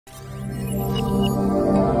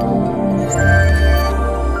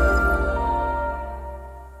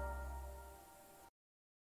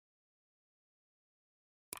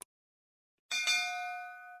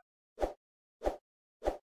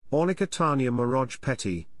Onika Tanya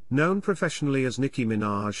Maraj-Petty, known professionally as Nicki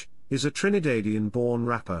Minaj, is a Trinidadian-born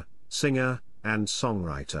rapper, singer, and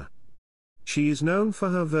songwriter. She is known for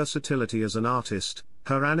her versatility as an artist,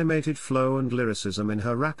 her animated flow and lyricism in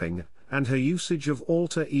her rapping, and her usage of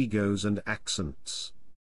alter egos and accents.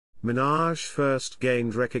 Minaj first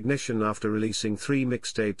gained recognition after releasing 3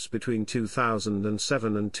 mixtapes between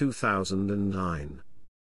 2007 and 2009.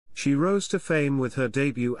 She rose to fame with her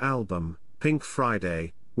debut album, Pink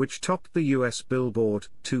Friday, which topped the US Billboard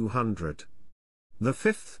 200. The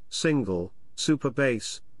 5th single, Super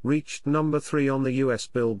Bass, reached number 3 on the US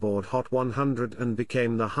Billboard Hot 100 and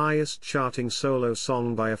became the highest-charting solo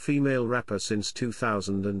song by a female rapper since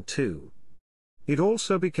 2002. It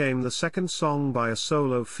also became the second song by a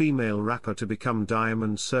solo female rapper to become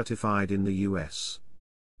Diamond certified in the US.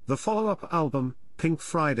 The follow-up album, Pink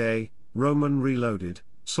Friday, Roman Reloaded,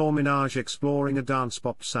 saw Minaj exploring a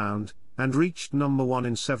dance-pop sound, and reached number 1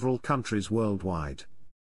 in several countries worldwide.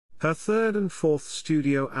 Her third and fourth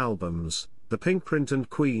studio albums, The Pinkprint and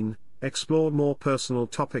Queen, explored more personal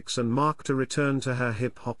topics and marked a return to her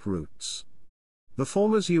hip-hop roots. The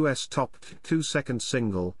former's US top 2 second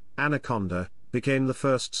single, Anaconda, became the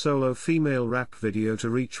first solo female rap video to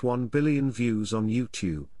reach 1 billion views on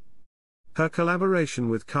YouTube. Her collaboration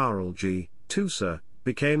with Karol G, Tusa,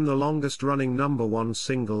 became the longest-running number 1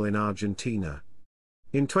 single in Argentina.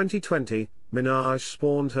 In 2020, Minaj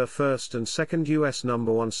spawned her first and second US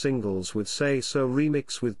number 1 singles with Say So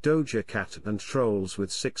remix with Doja Cat and Trolls with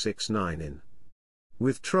 6ix9ine.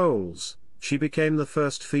 With Trolls, she became the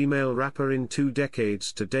first female rapper in 2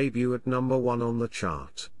 decades to debut at number 1 on the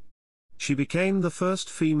chart. She became the first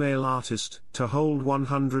female artist to hold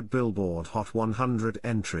 100 Billboard Hot 100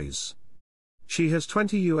 entries. She has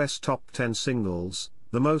 20 US top 10 singles,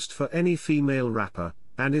 the most for any female rapper,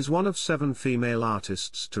 and is one of 7 female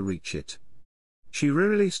artists to reach it. She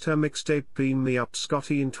re-released her mixtape Beam Me Up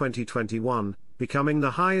Scotty in 2021, becoming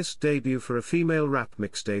the highest debut for a female rap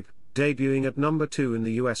mixtape, debuting at number 2 in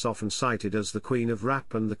the US. Often cited as the Queen of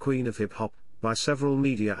Rap and the Queen of Hip Hop by several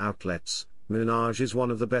media outlets, Minaj is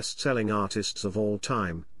one of the best-selling artists of all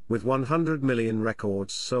time, with 100 million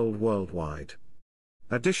records sold worldwide.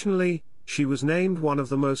 Additionally, she was named one of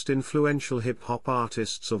the most influential hip-hop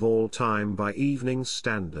artists of all time by Evening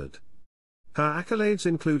Standard. Her accolades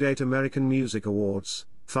include 8 American Music Awards,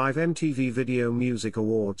 5 MTV Video Music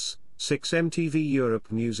Awards, 6 MTV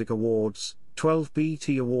Europe Music Awards, 12 BET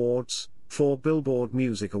Awards, 4 Billboard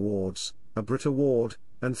Music Awards, a Brit Award,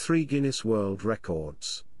 and 3 Guinness World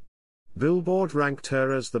Records. Billboard ranked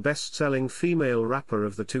her as the best-selling female rapper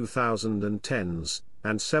of the 2010s,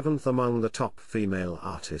 and 7th among the top female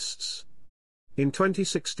artists. In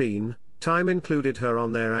 2016, Time included her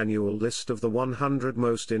on their annual list of the 100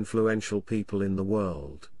 most influential people in the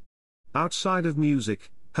world. Outside of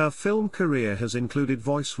music, her film career has included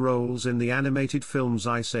voice roles in the animated films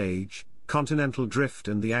Ice Age, Continental Drift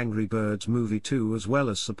and The Angry Birds Movie 2, as well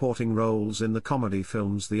as supporting roles in the comedy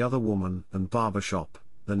films The Other Woman and Barbershop,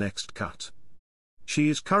 The Next Cut. She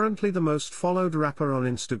is currently the most followed rapper on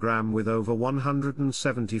Instagram with over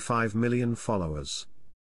 175 million followers.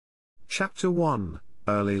 Chapter 1,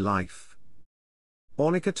 Early Life.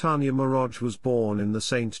 Onika Tanya Maraj was born in the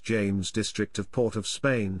St. James district of Port of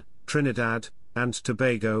Spain, Trinidad and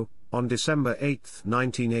Tobago, on December 8,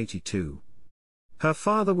 1982. Her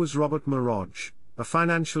father was Robert Maraj, a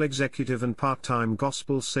financial executive and part-time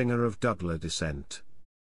gospel singer of Douglas descent.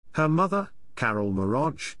 Her mother, Carol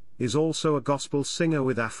Maraj, is also a gospel singer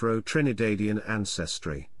with Afro-Trinidadian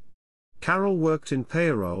ancestry. Carol worked in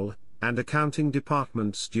payroll and accounting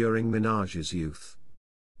departments during Minaj's youth.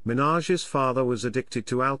 Minaj's father was addicted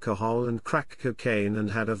to alcohol and crack cocaine and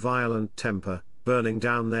had a violent temper, burning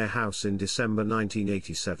down their house in December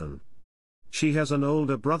 1987. She has an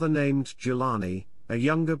older brother named Jelani, a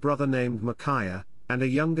younger brother named Micaiah, and a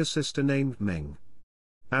younger sister named Ming.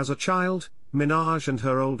 As a child, Minaj and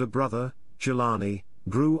her older brother, Jelani,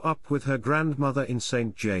 grew up with her grandmother in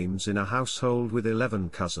St. James in a household with 11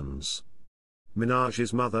 cousins.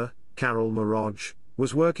 Minaj's mother, Carol Maraj,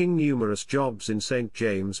 was working numerous jobs in St.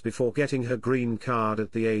 James before getting her green card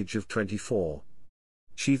at the age of 24.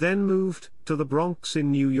 She then moved to the Bronx in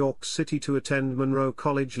New York City to attend Monroe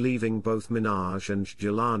College, leaving both Minaj and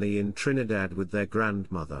Jelani in Trinidad with their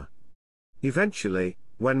grandmother. Eventually,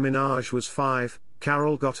 when Minaj was 5,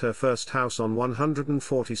 Carol got her first house on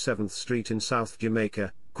 147th Street in South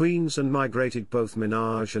Jamaica, Queens, and migrated both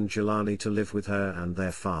Minaj and Jelani to live with her and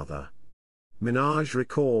their father. Minaj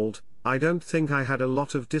recalled, "I don't think I had a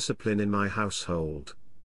lot of discipline in my household.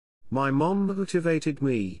 My mom motivated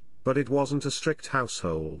me, but it wasn't a strict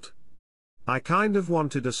household. I kind of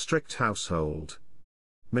wanted a strict household.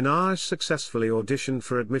 Minaj successfully auditioned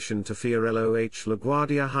for admission to Fiorello H.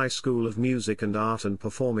 LaGuardia High School of Music and Art and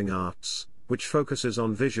Performing Arts, which focuses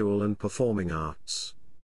on visual and performing arts.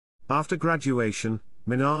 After graduation,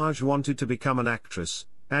 Minaj wanted to become an actress,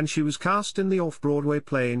 and she was cast in the off-Broadway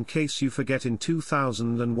play In Case You Forget in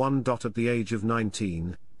 2001. At the age of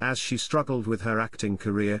 19, as she struggled with her acting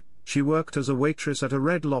career, she worked as a waitress at a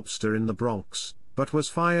Red Lobster in the Bronx, but was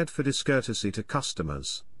fired for discourtesy to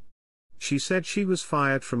customers. She said she was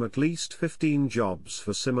fired from at least 15 jobs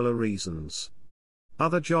for similar reasons.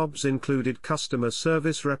 Other jobs included customer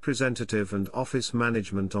service representative and office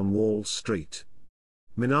management on Wall Street.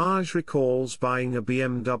 Minaj recalls buying a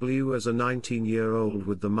BMW as a 19-year-old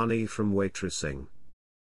with the money from waitressing.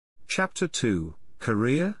 Chapter 2,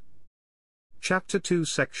 Career? Chapter 2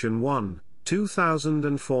 Section 1,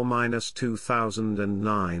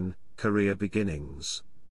 2004-2009, Career Beginnings.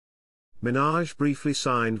 Minaj briefly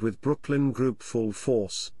signed with Brooklyn group Full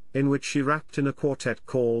Force, in which she rapped in a quartet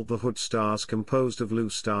called the Hood Stars composed of Lou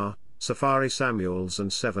Starr, Safari Samuels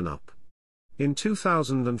and 7-Up. In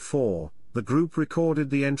 2004, the group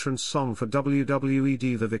recorded the entrance song for WWE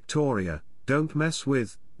Diva Victoria, Don't Mess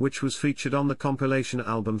With, which was featured on the compilation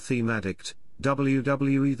album Theme Addict,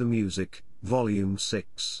 WWE The Music, Volume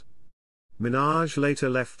 6. Minaj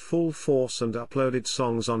later left Full Force and uploaded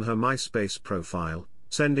songs on her MySpace profile,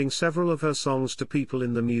 sending several of her songs to people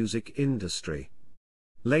in the music industry.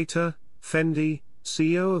 Later, Fendi,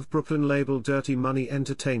 CEO of Brooklyn label Dirty Money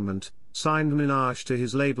Entertainment, signed Minaj to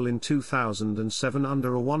his label in 2007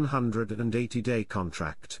 under a 180-day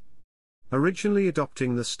contract. Originally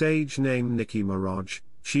adopting the stage name Nicki Minaj,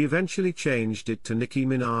 she eventually changed it to Nicki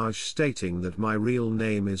Minaj, stating that my real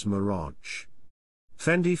name is Minaj.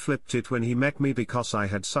 Fendi flipped it when he met me because I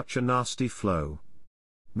had such a nasty flow.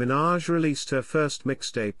 Minaj released her first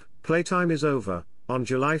mixtape, Playtime Is Over, on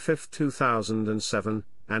July 5, 2007,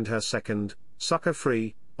 and her second, Sucker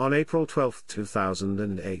Free, on April 12,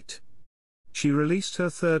 2008. She released her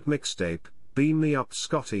third mixtape, Beam Me Up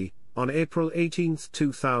Scotty, on April 18,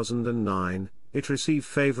 2009. It received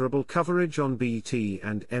favorable coverage on BET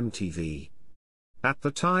and MTV. At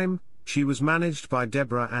the time, she was managed by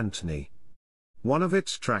Deborah Anthony. One of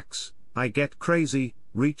its tracks, I Get Crazy,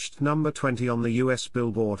 reached number 20 on the US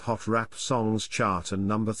Billboard Hot Rap Songs chart and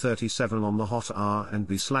number 37 on the Hot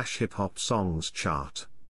R&B/Hip Hop Songs chart.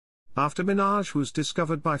 After Minaj was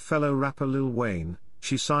discovered by fellow rapper Lil Wayne,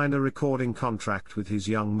 she signed a recording contract with his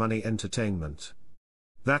Young Money Entertainment.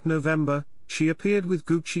 That November, she appeared with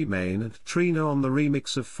Gucci Mane and Trina on the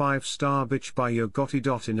remix of 5-Star Bitch by Yo Gotti.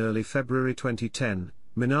 In early February 2010,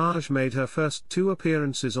 Minaj made her first 2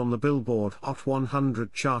 appearances on the Billboard Hot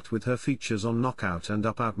 100 chart with her features on Knockout and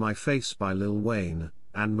Up Out My Face by Lil Wayne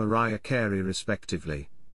and Mariah Carey respectively.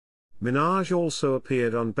 Minaj also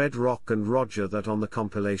appeared on Bedrock and Roger That on the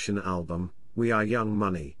compilation album, We Are Young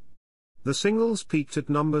Money. The singles peaked at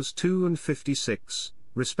numbers 2 and 56,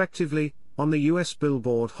 respectively, on the US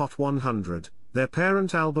Billboard Hot 100. Their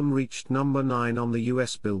parent album reached number 9 on the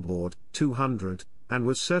US Billboard 200, and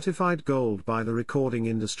was certified gold by the Recording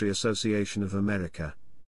Industry Association of America.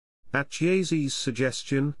 At Jay-Z's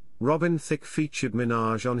suggestion, Robin Thicke featured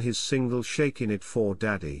Minaj on his single Shakin' It for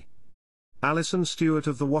Daddy. Alison Stewart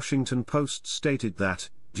of The Washington Post stated that,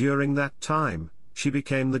 during that time, she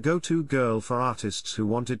became the go-to girl for artists who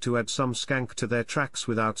wanted to add some skank to their tracks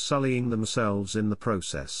without sullying themselves in the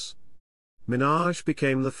process. Minaj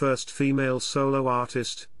became the first female solo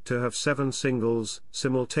artist to have 7 singles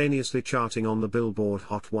simultaneously charting on the Billboard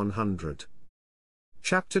Hot 100.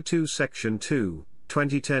 Chapter 2 Section 2,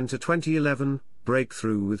 2010-2011,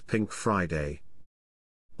 Breakthrough with Pink Friday.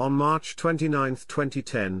 On March 29,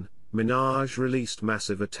 2010, Minaj released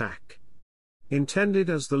Massive Attack. Intended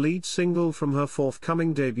as the lead single from her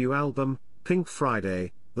forthcoming debut album, Pink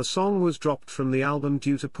Friday, the song was dropped from the album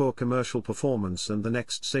due to poor commercial performance, and the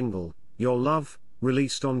next single, Your Love,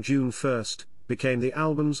 released on June 1, became the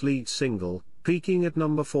album's lead single, peaking at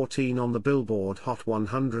number 14 on the Billboard Hot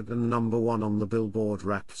 100 and number 1 on the Billboard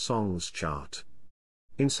Rap Songs chart.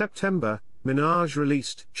 In September, Minaj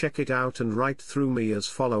released Check It Out and Right Through Me as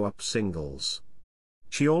follow-up singles.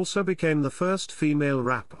 She also became the first female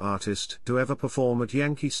rap artist to ever perform at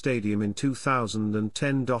Yankee Stadium in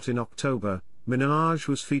 2010. In October, Minaj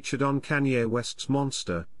was featured on Kanye West's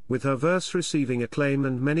Monster, with her verse receiving acclaim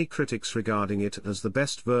and many critics regarding it as the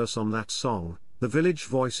best verse on that song. The Village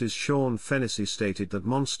Voice's Sean Fennessy stated that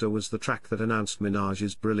Monster was the track that announced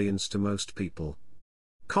Minaj's brilliance to most people.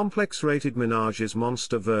 Complex rated Minaj's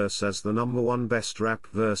Monster verse as the number 1 best rap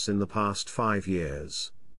verse in the past 5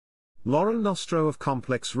 years. Lauren Nostro of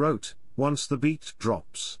Complex wrote, Once the beat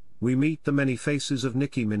drops, we meet the many faces of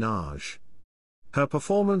Nicki Minaj. Her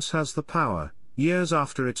performance has the power, years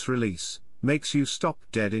after its release, makes you stop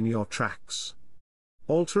dead in your tracks.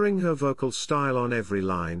 Altering her vocal style on every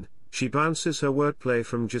line, she bounces her wordplay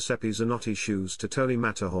from Giuseppe Zanotti's shoes to Tony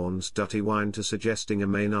Matterhorn's Dirty Wine to suggesting a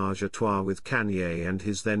ménage à trois with Kanye and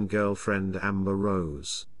his then-girlfriend Amber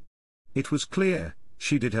Rose. It was clear,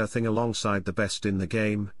 she did her thing alongside the best in the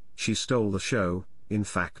game, she stole the show, in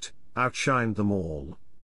fact, outshined them all.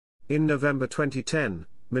 In November 2010,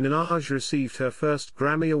 Minaj received her first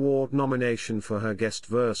Grammy Award nomination for her guest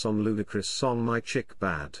verse on Ludacris' song My Chick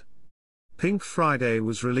Bad. Pink Friday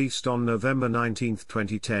was released on November 19,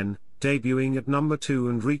 2010, debuting at number 2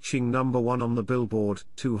 and reaching number 1 on the Billboard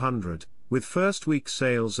 200, with first-week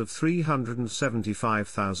sales of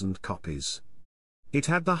 375,000 copies. It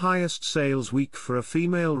had the highest sales week for a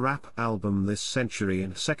female rap album this century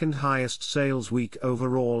and second highest sales week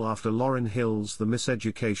overall after Lauryn Hill's The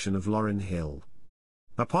Miseducation of Lauryn Hill.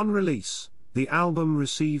 Upon release, the album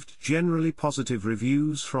received generally positive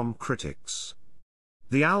reviews from critics.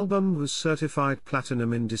 The album was certified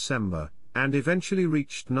platinum in December, and eventually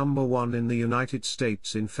reached number 1 in the United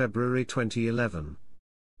States in February 2011.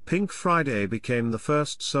 Pink Friday became the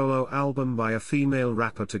first solo album by a female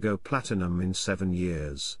rapper to go platinum in 7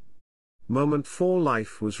 years. Moment for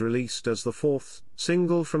Life was released as the fourth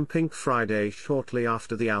single from Pink Friday shortly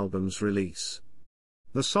after the album's release.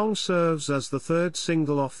 The song serves as the third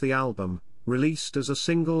single off the album, released as a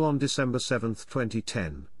single on December 7,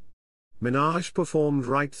 2010. Minaj performed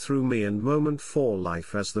Right Through Me and Moment for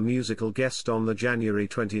Life as the musical guest on the January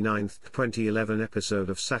 29, 2011 episode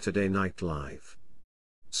of Saturday Night Live.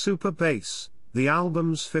 Super Bass, the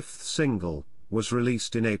album's fifth single, was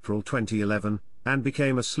released in April 2011, and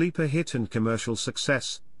became a sleeper hit and commercial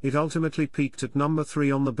success. It ultimately peaked at number 3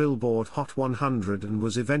 on the Billboard Hot 100 and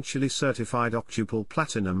was eventually certified octuple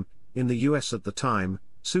platinum. In the US at the time,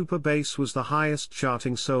 Super Bass was the highest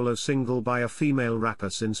charting solo single by a female rapper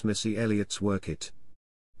since Missy Elliott's Work It.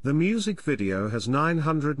 The music video has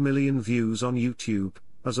 900 million views on YouTube.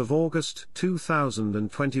 As of August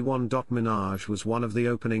 2021, Minaj was one of the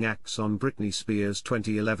opening acts on Britney Spears'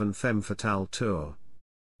 2011 Femme Fatale tour.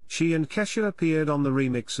 She and Kesha appeared on the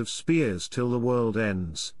remix of Spears' Till the World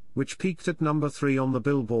Ends, which peaked at number 3 on the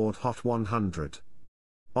Billboard Hot 100.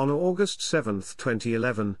 On August 7,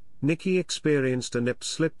 2011, Nicki experienced a nip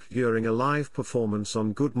slip during a live performance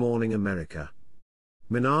on Good Morning America.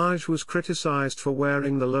 Minaj was criticized for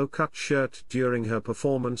wearing the low-cut shirt during her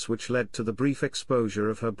performance, which led to the brief exposure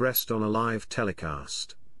of her breast on a live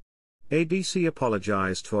telecast. ABC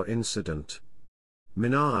apologized for incident.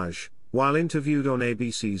 Minaj, while interviewed on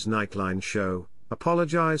ABC's Nightline show,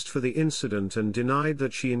 apologized for the incident and denied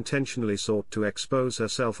that she intentionally sought to expose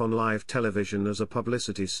herself on live television as a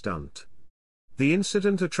publicity stunt. The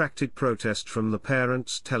incident attracted protest from the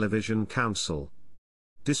Parents Television Council.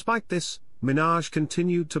 Despite this, Minaj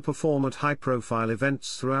continued to perform at high-profile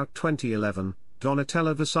events throughout 2011.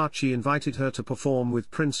 Donatella Versace invited her to perform with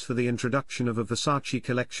Prince for the introduction of a Versace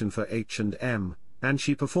collection for H&M, and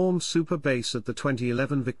she performed Super Bass at the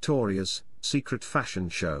 2011 Victoria's Secret fashion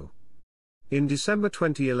show. In December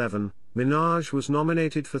 2011, Minaj was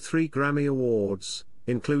nominated for 3 Grammy Awards,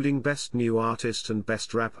 including Best New Artist and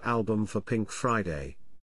Best Rap Album for Pink Friday.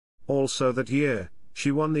 Also that year,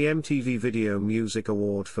 she won the MTV Video Music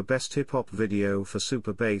Award for Best Hip Hop Video for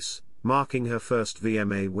Super Bass, marking her first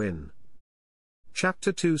VMA win.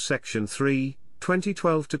 Chapter 2 Section 3,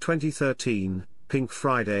 2012 to 2013, Pink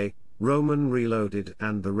Friday, Roman Reloaded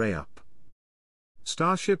and The Re-Up.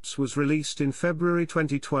 Starships was released in February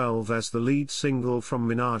 2012 as the lead single from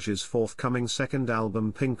Minaj's forthcoming second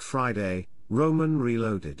album Pink Friday, Roman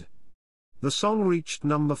Reloaded. The song reached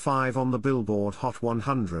number 5 on the Billboard Hot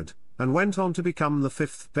 100, and went on to become the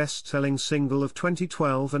 5th best-selling single of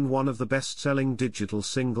 2012 and one of the best-selling digital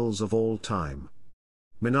singles of all time.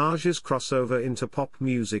 Minaj's crossover into pop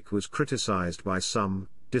music was criticized by some,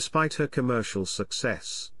 despite her commercial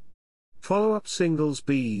success. Follow-up singles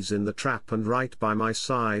Bees in the Trap and Right by My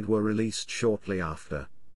Side were released shortly after.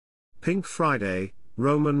 Pink Friday,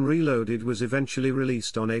 Roman Reloaded was eventually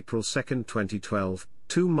released on April 2, 2012,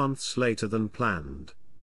 2 months later than planned.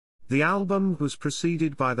 The album was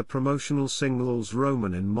preceded by the promotional singles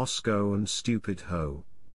Roman in Moscow and Stupid Ho.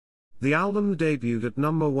 The album debuted at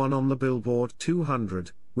number 1 on the Billboard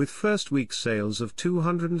 200, with first-week sales of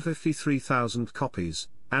 253,000 copies,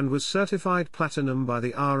 and was certified platinum by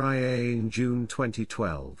the RIAA in June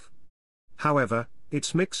 2012. However,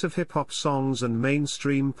 its mix of hip-hop songs and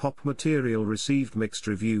mainstream pop material received mixed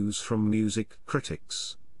reviews from music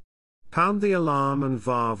critics. Pound the Alarm and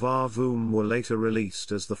Va Va Voom were later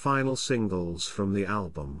released as the final singles from the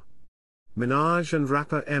album. Minaj and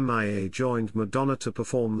rapper MIA joined Madonna to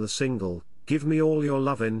perform the single, Give Me All Your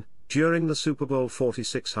Lovin', during the Super Bowl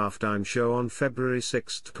 46 halftime show on February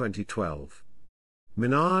 6, 2012.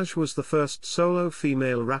 Minaj was the first solo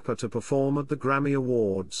female rapper to perform at the Grammy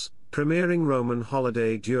Awards, premiering Roman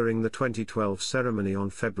Holiday during the 2012 ceremony on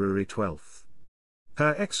February 12.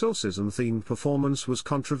 Her exorcism-themed performance was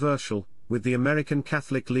controversial, with the American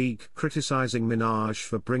Catholic League criticizing Minaj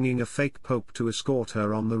for bringing a fake pope to escort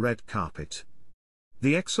her on the red carpet.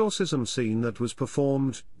 The exorcism scene that was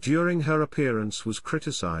performed during her appearance was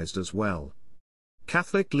criticized as well.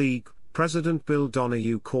 Catholic League President Bill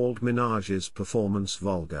Donahue called Minaj's performance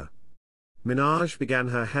vulgar. Minaj began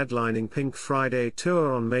her headlining Pink Friday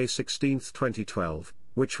tour on May 16, 2012,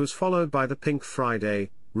 which was followed by the Pink Friday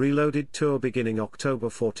Reloaded tour beginning October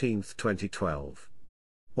 14, 2012.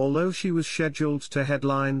 Although she was scheduled to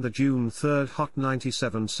headline the June 3 Hot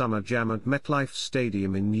 97 Summer Jam at MetLife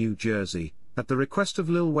Stadium in New Jersey, at the request of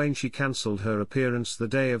Lil Wayne she cancelled her appearance the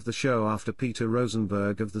day of the show after Peter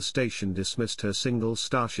Rosenberg of the station dismissed her single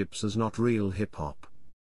Starships as not real hip-hop.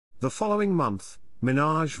 The following month,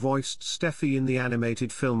 Minaj voiced Steffi in the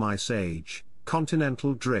animated film Ice Age: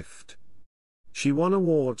 Continental Drift. She won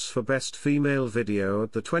awards for Best Female Video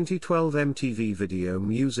at the 2012 MTV Video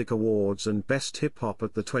Music Awards and Best Hip Hop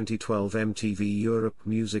at the 2012 MTV Europe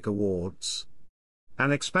Music Awards.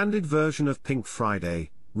 An expanded version of Pink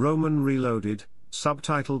Friday, Roman Reloaded,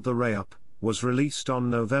 subtitled The Re-Up, was released on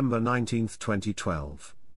November 19,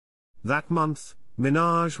 2012. That month,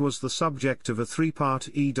 Minaj was the subject of a three-part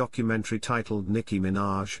e-documentary titled Nicki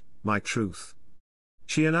Minaj, My Truth.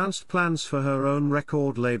 She announced plans for her own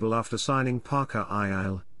record label after signing Parker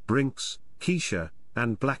Isle, Brinks, Keisha,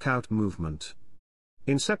 and Blackout Movement.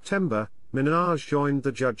 In September, Minaj joined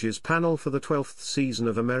the judges panel for the 12th season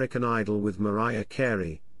of American Idol with Mariah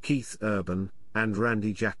Carey, Keith Urban, and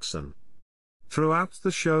Randy Jackson. Throughout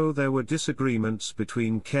the show there were disagreements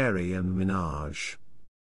between Carey and Minaj.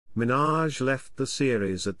 Minaj left the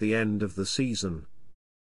series at the end of the season.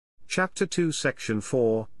 Chapter 2 Section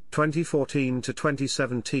 4, 2014 to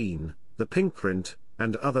 2017, The Pinkprint,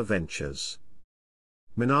 and Other Ventures.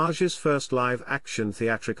 Minaj's first live-action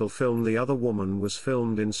theatrical film The Other Woman was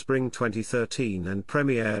filmed in spring 2013 and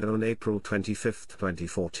premiered on April 25,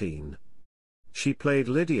 2014. She played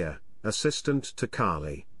Lydia, assistant to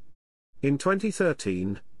Carly. In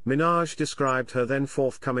 2013, Minaj described her then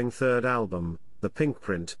forthcoming third album, The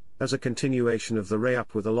Pinkprint, as a continuation of The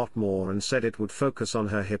Re-Up with a lot more and said it would focus on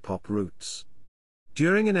her hip-hop roots.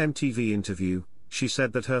 During an MTV interview, she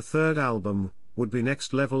said that her third album would be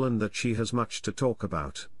next level and that she has much to talk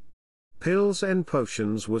about. Pills and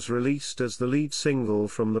Potions was released as the lead single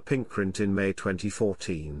from The Pinkprint in May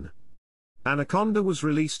 2014. Anaconda was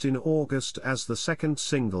released in August as the second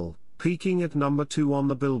single, peaking at number 2 on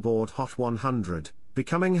the Billboard Hot 100,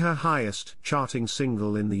 becoming her highest charting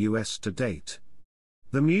single in the US to date.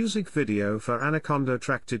 The music video for Anaconda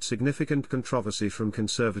attracted significant controversy from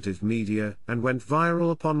conservative media and went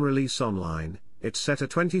viral upon release online. It set a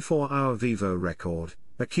 24-hour Vivo record,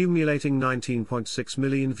 accumulating 19.6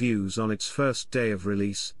 million views on its first day of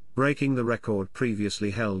release, breaking the record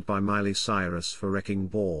previously held by Miley Cyrus for Wrecking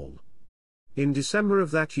Ball. In December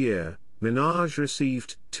of that year, Minaj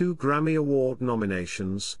received 2 Grammy Award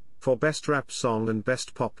nominations, for Best Rap Song and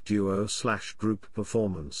Best Pop Duo/Group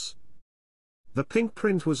Performance. The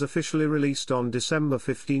Pinkprint was officially released on December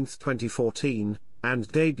 15, 2014, and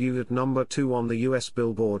debuted at number 2 on the US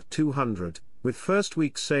Billboard 200, with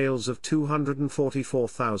first-week sales of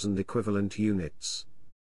 244,000 equivalent units.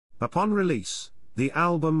 Upon release, the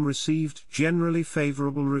album received generally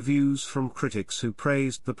favorable reviews from critics who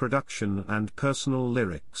praised the production and personal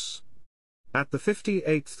lyrics. At the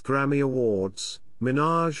 58th Grammy Awards,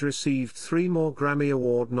 Minaj received 3 more Grammy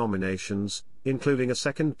Award nominations, including a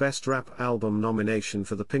second Best Rap Album nomination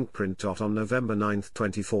for The Pinkprint. On November 9,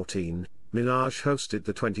 2014, Minaj hosted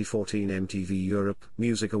the 2014 MTV Europe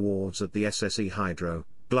Music Awards at the SSE Hydro,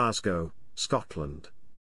 Glasgow, Scotland.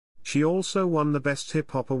 She also won the Best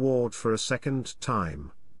Hip Hop Award for a second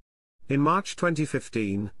time. In March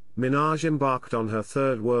 2015, Minaj embarked on her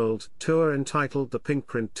third world tour entitled The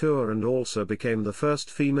Pinkprint Tour and also became the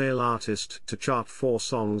first female artist to chart 4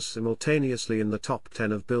 songs simultaneously in the top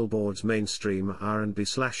 10 of Billboard's mainstream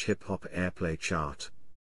R&B/hip hop airplay chart.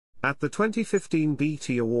 At the 2015 BET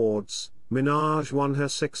Awards, Minaj won her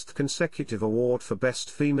 6th consecutive award for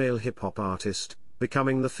Best Female Hip Hop Artist,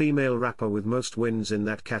 becoming the female rapper with most wins in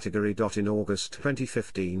that category. In August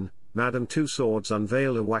 2015, Madame Tussauds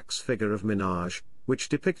unveiled a wax figure of Minaj, which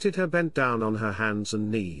depicted her bent down on her hands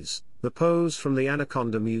and knees, the pose from the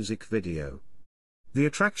Anaconda music video. The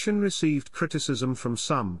attraction received criticism from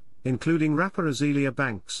some, including rapper Azealia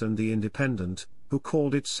Banks and The Independent, who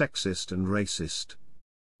called it sexist and racist.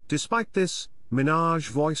 Despite this, Minaj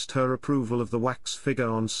voiced her approval of the wax figure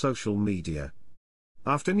on social media.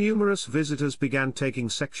 After numerous visitors began taking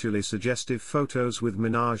sexually suggestive photos with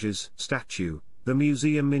Minaj's statue, the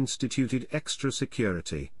museum instituted extra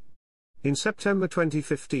security. In September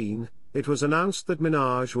 2015, it was announced that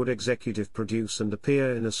Minaj would executive produce and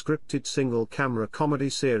appear in a scripted single-camera comedy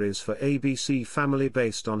series for ABC Family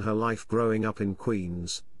based on her life growing up in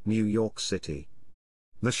Queens, New York City.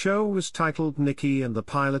 The show was titled Nicky, and the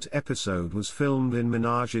pilot episode was filmed in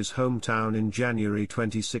Minaj's hometown in January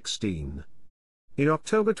 2016. In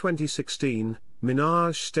October 2016,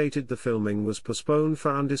 Minaj stated the filming was postponed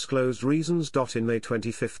for undisclosed reasons. In May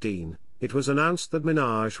 2015, it was announced that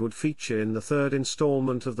Minaj would feature in the third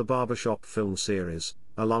installment of the Barbershop film series,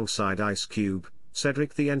 alongside Ice Cube,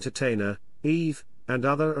 Cedric the Entertainer, Eve, and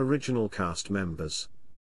other original cast members.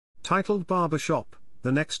 Titled Barbershop,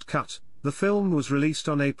 The Next Cut, the film was released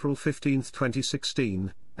on April 15,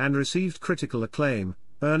 2016, and received critical acclaim,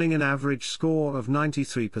 earning an average score of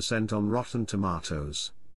 93% on Rotten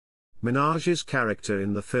Tomatoes. Minaj's character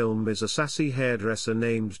in the film is a sassy hairdresser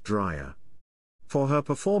named Dryer. For her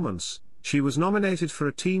performance, she was nominated for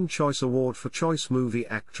a Teen Choice Award for Choice Movie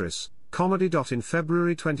Actress, Comedy. In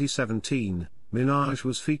February 2017, Minaj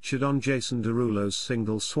was featured on Jason Derulo's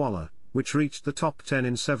single Swallow, which reached the top 10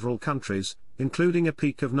 in several countries, including a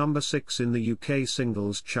peak of number 6 in the UK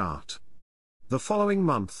singles chart. The following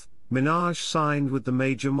month, Minaj signed with the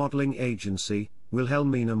major modeling agency,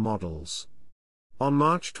 Wilhelmina Models. On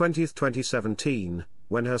March 20, 2017,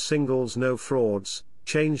 when her singles No Frauds,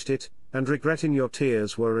 Changed It, and Regret in Your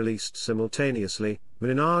Tears were released simultaneously,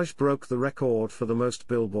 Minaj broke the record for the most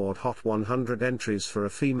Billboard Hot 100 entries for a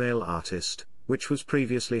female artist, which was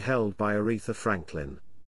previously held by Aretha Franklin.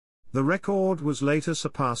 The record was later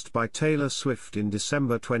surpassed by Taylor Swift in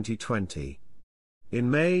December 2020. In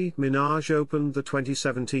May, Minaj opened the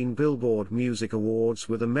 2017 Billboard Music Awards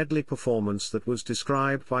with a medley performance that was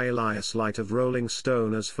described by Elias Light of Rolling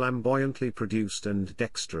Stone as flamboyantly produced and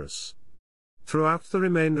dexterous. Throughout the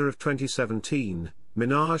remainder of 2017,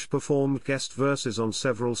 Minaj performed guest verses on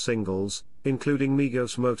several singles, including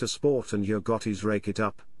Migos' Motorsport and Yo Gotti's Rake It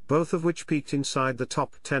Up, both of which peaked inside the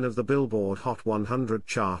top 10 of the Billboard Hot 100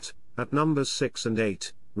 chart, at numbers 6 and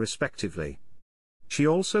 8, respectively. She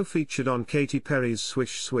also featured on Katy Perry's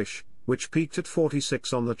Swish Swish, which peaked at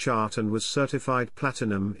 46 on the chart and was certified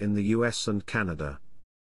platinum in the US and Canada.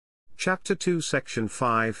 Chapter 2 Section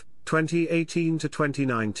 5, 2018 to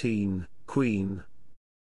 2019, Queen.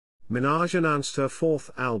 Minaj announced her fourth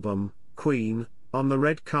album, Queen, on the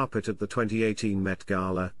red carpet at the 2018 Met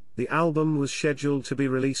Gala. The album was scheduled to be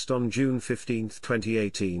released on June 15,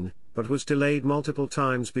 2018, but was delayed multiple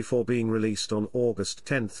times before being released on August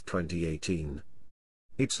 10, 2018.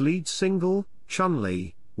 Its lead single,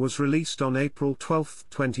 Chun-Li, was released on April 12,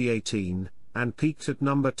 2018, and peaked at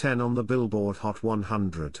number 10 on the Billboard Hot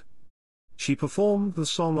 100. She performed the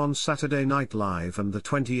song on Saturday Night Live and the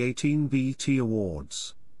 2018 BET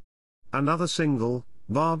Awards. Another single,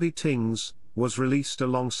 Barbie Tings, was released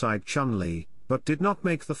alongside Chun-Li, but did not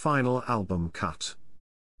make the final album cut.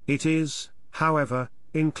 It is, however,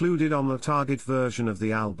 included on the Target version of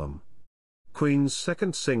the album. Queen's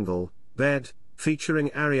second single, Bed, featuring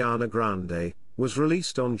Ariana Grande, was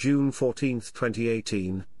released on June 14,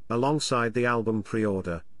 2018, alongside the album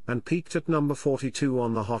Pre-Order, and peaked at number 42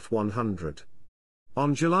 on the Hot 100.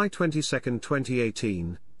 On July 22,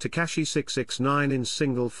 2018, Tekashi 669's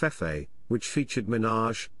single Fefe, which featured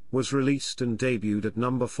Minaj, was released and debuted at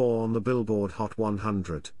number 4 on the Billboard Hot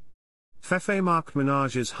 100. Fefe marked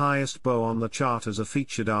Minaj's highest bow on the chart as a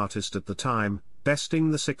featured artist at the time,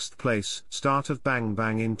 besting the 6th place start of Bang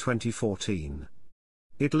Bang in 2014.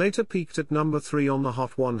 It later peaked at number 3 on the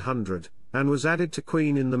Hot 100, and was added to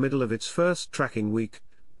Queen in the middle of its first tracking week.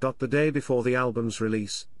 The day before the album's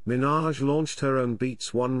release, Minaj launched her own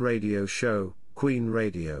Beats One radio show, Queen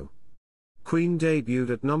Radio. Queen debuted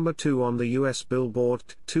at number 2 on the US Billboard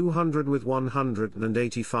 200 with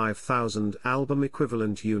 185,000 album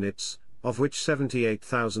equivalent units, of which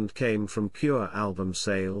 78,000 came from pure album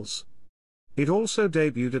sales. It also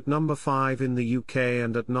debuted at number 5 in the UK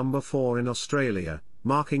and at number 4 in Australia,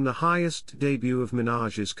 marking the highest debut of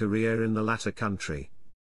Minaj's career in the latter country.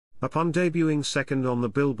 Upon debuting second on the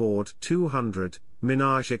Billboard 200,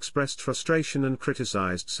 Minaj expressed frustration and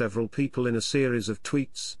criticized several people in a series of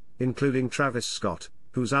tweets, including Travis Scott,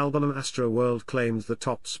 whose album Astroworld claimed the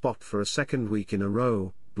top spot for a second week in a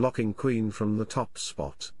row, blocking Queen from the top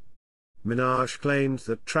spot. Minaj claimed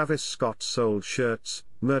that Travis Scott sold shirts,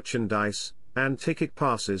 merchandise, and ticket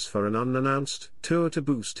passes for an unannounced tour to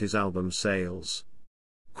boost his album sales.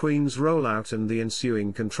 Queen's rollout and the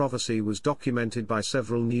ensuing controversy was documented by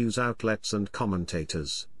several news outlets and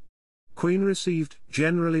commentators. Queen received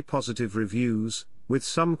generally positive reviews, with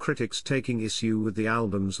some critics taking issue with the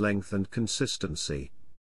album's length and consistency.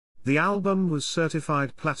 The album was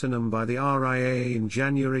certified platinum by the RIAA in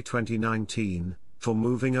January 2019, for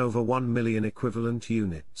moving over 1 million equivalent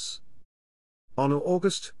units. On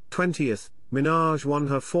August 20, Minaj won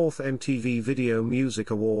her 4th MTV Video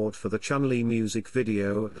Music Award for the Chun-Li music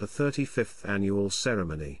video at the 35th annual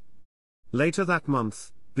ceremony. Later that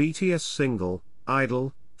month, BTS single,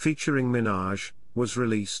 Idol, featuring Minaj, was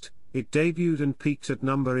released. It debuted and peaked at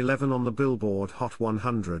number 11 on the Billboard Hot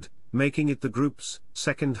 100, making it the group's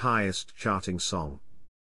second highest charting song.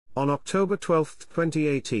 On October 12,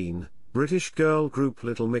 2018, British girl group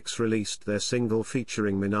Little Mix released their single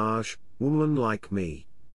featuring Minaj, Woman Like Me.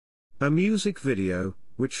 A music video,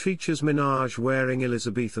 which features Minaj wearing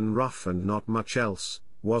Elizabethan ruff and not much else,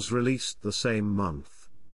 was released the same month.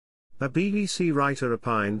 A BBC writer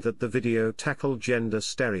opined that the video tackled gender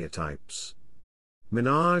stereotypes.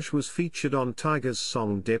 Minaj was featured on Tyga's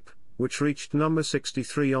song Dip, which reached number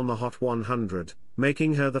 63 on the Hot 100,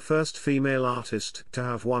 making her the first female artist to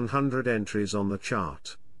have 100 entries on the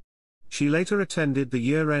chart. She later attended the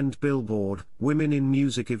year-end Billboard Women in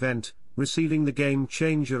Music event, receiving the Game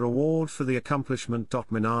Changer Award for the accomplishment.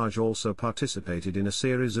 Minaj also participated in a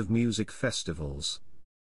series of music festivals.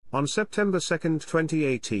 On September 2,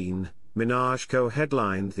 2018, Minaj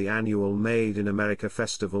co-headlined the annual Made in America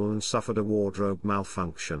festival and suffered a wardrobe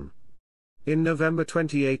malfunction. In November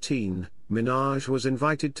 2018, Minaj was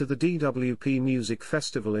invited to the DWP Music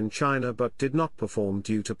Festival in China but did not perform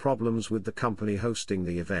due to problems with the company hosting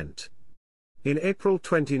the event. In April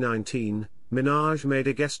 2019, Minaj made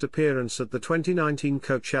a guest appearance at the 2019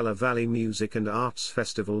 Coachella Valley Music and Arts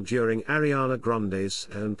Festival during Ariana Grande's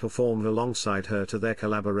and performed alongside her to their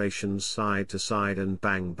collaborations Side to Side and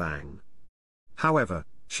Bang Bang. However,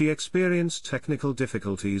 she experienced technical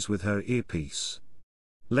difficulties with her earpiece.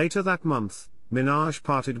 Later that month, Minaj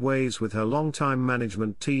parted ways with her longtime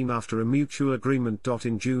management team after a mutual agreement.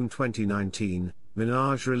 In June 2019,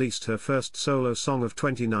 Minaj released her first solo song of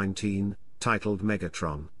 2019, titled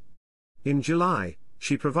Megatron. In July,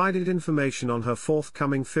 she provided information on her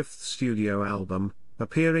forthcoming 5th studio album,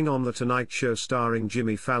 appearing on The Tonight Show starring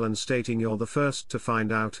Jimmy Fallon, stating, "You're the first to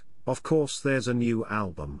find out, of course there's a new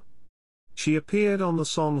album." She appeared on the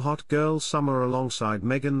song Hot Girl Summer alongside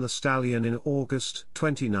Megan Thee Stallion in August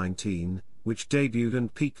 2019, which debuted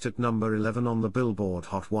and peaked at number 11 on the Billboard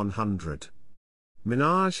Hot 100.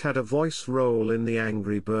 Minaj had a voice role in the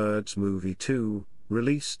Angry Birds movie 2,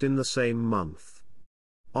 released in the same month.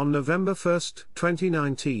 On November 1,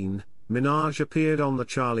 2019, Minaj appeared on the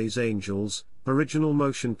Charlie's Angels original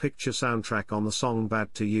motion picture soundtrack on the song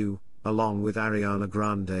Bad to You, along with Ariana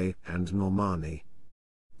Grande and Normani.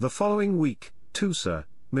 The following week, Tusa,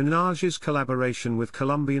 Minaj's collaboration with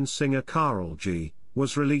Colombian singer Karol G,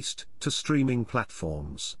 was released to streaming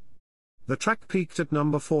platforms. The track peaked at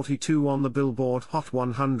number 42 on the Billboard Hot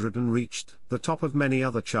 100 and reached the top of many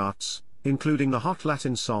other charts, including the Hot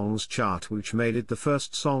Latin Songs chart, which made it the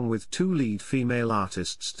first song with 2 lead female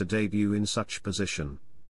artists to debut in such position.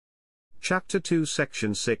 Chapter 2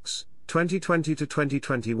 Section 6, 2020 to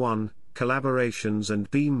 2021, Collaborations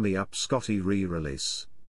and Beam Me Up Scotty re-release.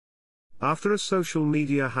 After a social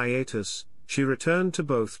media hiatus, she returned to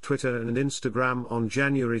both Twitter and Instagram on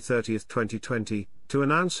January 30, 2020, to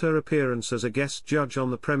announce her appearance as a guest judge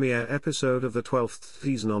on the premiere episode of the 12th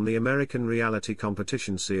season on the American reality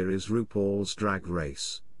competition series RuPaul's Drag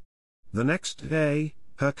Race. The next day,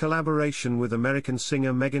 her collaboration with American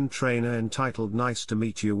singer Meghan Trainor entitled Nice to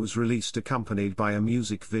Meet You was released, accompanied by a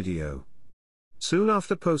music video. Soon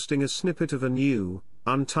after posting a snippet of a new,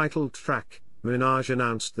 untitled track, Minaj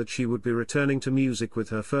announced that she would be returning to music with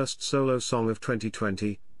her first solo song of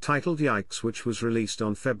 2020, titled Yikes, which was released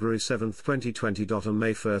on February 7, 2020. On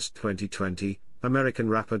May 1, 2020, American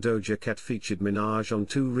rapper Doja Cat featured Minaj on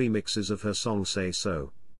 2 remixes of her song Say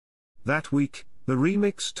So. That week, the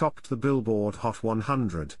remix topped the Billboard Hot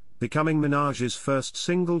 100, becoming Minaj's first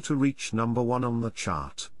single to reach number 1 on the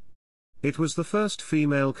chart. It was the first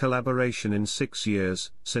female collaboration in 6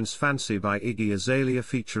 years, since Fancy by Iggy Azalea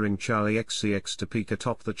featuring Charli XCX to peak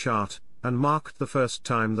atop the chart, and marked the first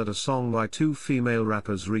time that a song by 2 female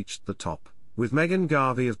rappers reached the top, with Megan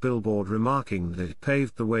Garvey of Billboard remarking that it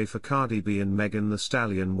paved the way for Cardi B and Megan Thee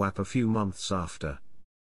Stallion WAP a few months after.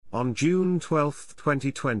 On June 12,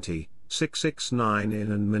 2020,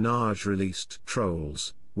 6ix9ine and Minaj released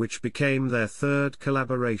Trolls, which became their 3rd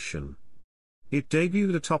collaboration. It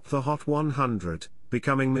debuted atop the Hot 100,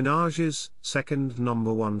 becoming Minaj's second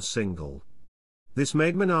 #1 single. This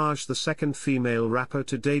made Minaj the second female rapper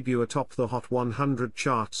to debut atop the Hot 100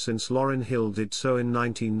 chart since Lauryn Hill did so in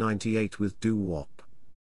 1998 with Doo Wop.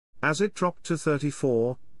 As it dropped to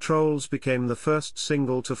 34, Trolls became the first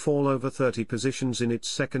single to fall over 30 positions in its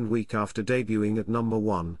second week after debuting at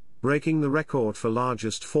 #1, breaking the record for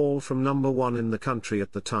largest fall from #1 in the country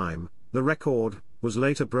at the time. The record was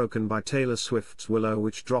later broken by Taylor Swift's Willow,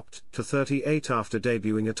 which dropped to 38 after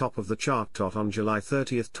debuting atop of the chart. On July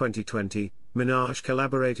 30, 2020, Minaj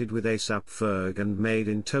collaborated with A$AP Ferg and Made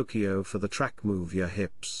in Tokyo for the track Move Your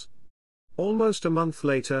Hips. Almost a month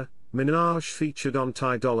later, Minaj featured on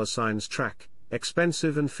Ty Dolla $ign's track,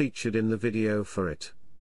 Expensive, and featured in the video for it.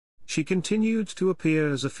 She continued to appear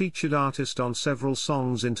as a featured artist on several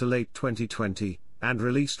songs into late 2020, and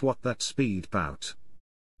released What That Speed Bout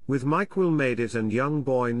with Mike Will Made It and Young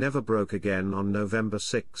Boy Never Broke Again on November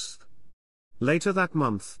 6. Later that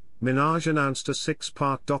month, Minaj announced a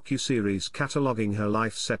 6-part docuseries cataloging her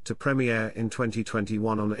life set to premiere in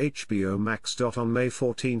 2021 on HBO Max. On May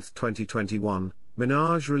 14, 2021,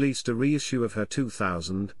 Minaj released a reissue of her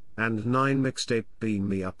 2009 mixtape Beam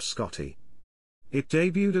Me Up Scotty. It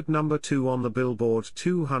debuted at #2 on the Billboard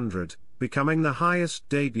 200, becoming the highest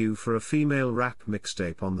debut for a female rap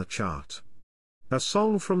mixtape on the chart. A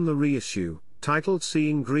song from the reissue, titled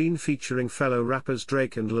Seeing Green featuring fellow rappers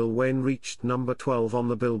Drake and Lil Wayne, reached #12 on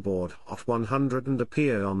the Billboard Hot 100 and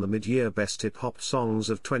appeared on the mid-year Best Hip Hop Songs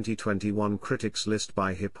of 2021 critics list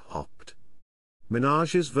by Hip Hopped.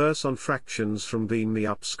 Minaj's verse on Fractions from Beam Me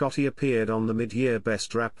Up Scotty appeared on the mid-year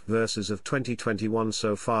Best Rap Verses of 2021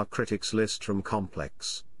 So Far critics list from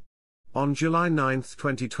Complex. On July 9,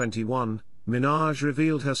 2021, Minaj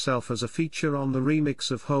revealed herself as a feature on the remix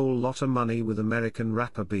of Whole Lotta Money with American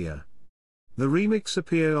rapper Bia. The remix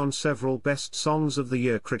appeared on several Best Songs of the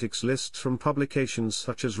Year critics lists from publications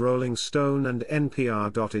such as Rolling Stone and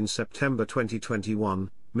NPR. In September 2021,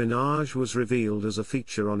 Minaj was revealed as a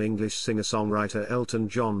feature on English singer-songwriter Elton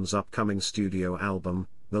John's upcoming studio album,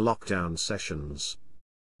 The Lockdown Sessions.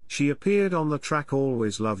 She appeared on the track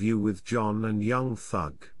Always Love You with John and Young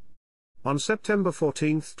Thug. On September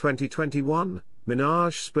 14, 2021,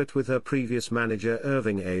 Minaj split with her previous manager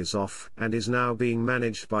Irving Azoff and is now being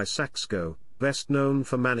managed by Saxgo, best known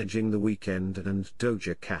for managing The Weeknd and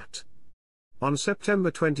Doja Cat. On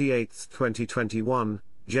September 28, 2021,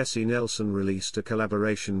 Jessie Nelson released a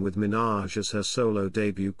collaboration with Minaj as her solo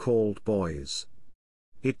debut called Boys.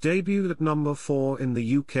 It debuted at #4 in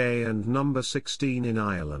the UK and #16 in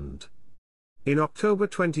Ireland. In October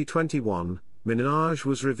 2021, Minaj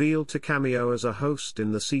was revealed to cameo as a host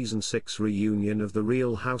in the Season 6 reunion of The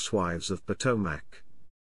Real Housewives of Potomac.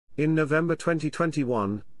 In November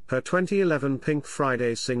 2021, her 2011 Pink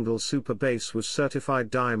Friday single Super Bass was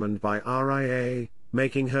certified diamond by RIA,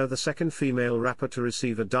 making her the second female rapper to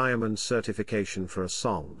receive a diamond certification for a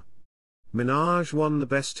song. Minaj won the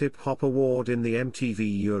Best Hip Hop Award in the MTV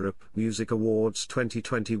Europe Music Awards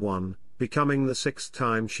 2021, becoming the 6th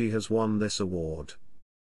time she has won this award.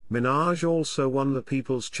 Minaj also won the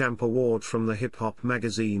People's Champ Award from the hip-hop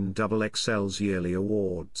magazine XXL's yearly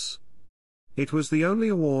awards. It was the only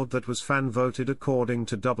award that was fan-voted according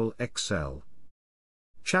to XXL.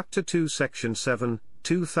 Chapter 2 Section 7,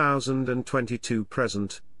 2022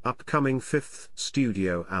 Present, Upcoming 5th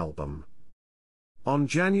Studio Album. On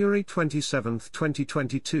January 27,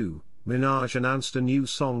 2022, Minaj announced a new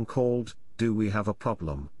song called, Do We Have a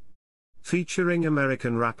Problem? Featuring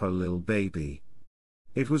American rapper Lil Baby.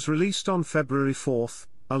 It was released on February 4,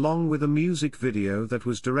 along with a music video that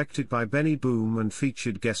was directed by Benny Boom and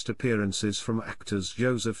featured guest appearances from actors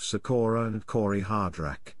Joseph Sikora and Corey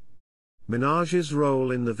Hardrack. Minaj's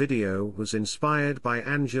role in the video was inspired by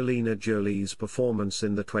Angelina Jolie's performance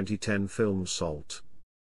in the 2010 film Salt.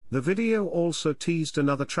 The video also teased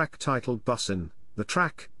another track titled Bussin'. The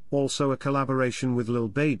track, also a collaboration with Lil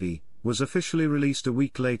Baby, was officially released a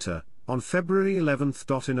week later, on February 11.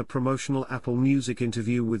 In a promotional Apple Music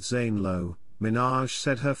interview with Zane Lowe, Minaj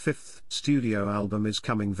said her 5th studio album is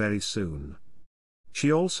coming very soon.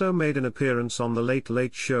 She also made an appearance on The Late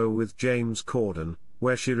Late Show with James Corden,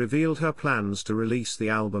 where she revealed her plans to release the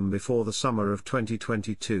album before the summer of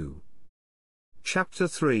 2022. Chapter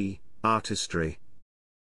 3, Artistry.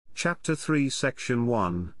 Chapter 3 Section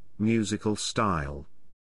 1, Musical Style.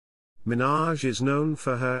 Minaj is known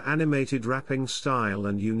for her animated rapping style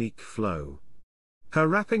and unique flow. Her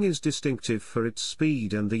rapping is distinctive for its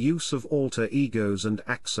speed and the use of alter egos and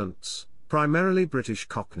accents, primarily British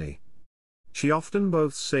Cockney. She often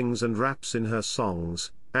both sings and raps in her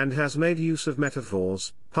songs, and has made use of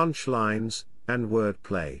metaphors, punchlines, and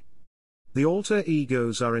wordplay. The alter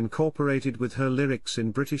egos are incorporated with her lyrics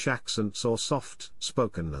in British accents or soft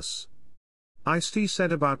spokenness. Ice-T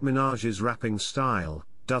said about Minaj's rapping style,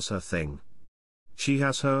 "Does her thing. She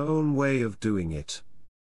has her own way of doing it.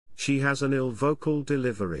 She has an ill vocal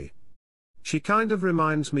delivery. She kind of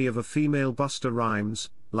reminds me of a female Busta Rhymes,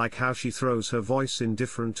 like how she throws her voice in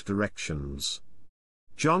different directions."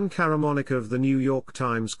 John Caramonica of the New York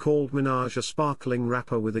Times called Minaj a sparkling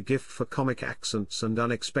rapper with a gift for comic accents and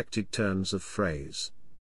unexpected turns of phrase.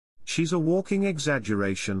 "She's a walking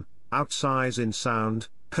exaggeration, outsize in sound,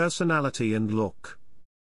 personality and look.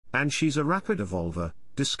 And she's a rapid evolver,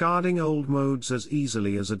 discarding old modes as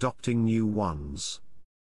easily as adopting new ones."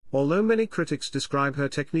 Although many critics describe her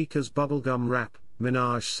technique as bubblegum rap,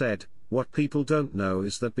 Minaj said, "What people don't know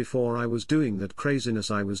is that before I was doing that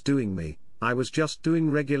craziness I was doing me. I was just doing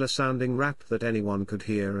regular sounding rap that anyone could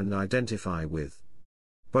hear and identify with.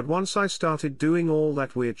 But once I started doing all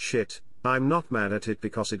that weird shit, I'm not mad at it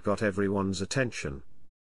because it got everyone's attention."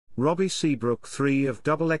 Robbie Seabrook III of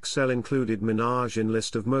XXL included Minaj in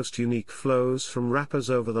list of most unique flows from rappers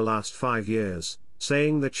over the last 5 years,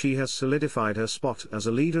 saying that she has solidified her spot as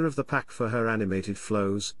a leader of the pack for her animated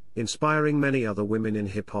flows, inspiring many other women in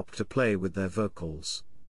hip-hop to play with their vocals.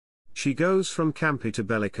 She goes from campy to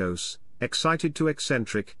bellicose, excited to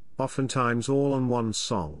eccentric, oftentimes all on one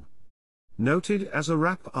song. Noted as a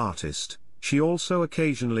rap artist, she also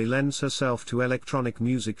occasionally lends herself to electronic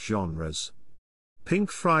music genres.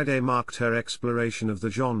 Pink Friday marked her exploration of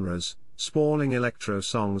the genres, spawning electro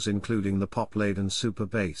songs including the pop-laden super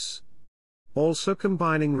bass. Also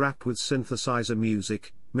combining rap with synthesizer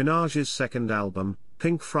music, Minaj's second album,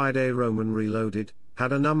 Pink Friday Roman Reloaded,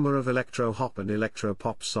 had a number of electro-hop and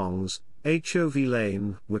electro-pop songs: HOV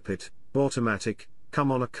Lane, Whip It, Automatic,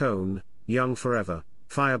 Come on a Cone, Young Forever,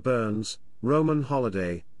 Fire Burns, Roman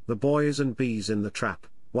Holiday, The Boys and Bees in the Trap,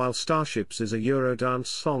 while Starships is a Eurodance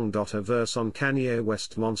song. Her verse on Kanye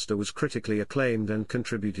West's Monster was critically acclaimed and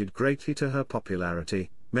contributed greatly to her popularity.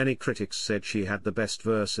 Many critics said she had the best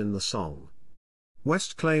verse in the song.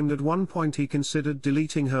 West claimed at one point he considered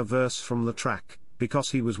deleting her verse from the track,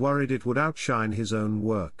 because he was worried it would outshine his own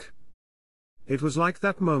work. "It was like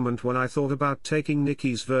that moment when I thought about taking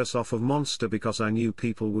Nicki's verse off of Monster because I knew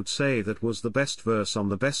people would say that was the best verse on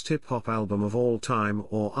the best hip-hop album of all time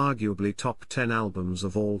or arguably top 10 albums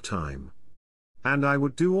of all time. And I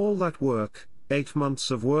would do all that work, 8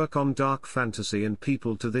 months of work on Dark Fantasy, and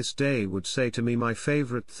people to this day would say to me my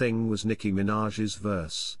favorite thing was Nicki Minaj's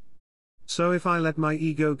verse. So if I let my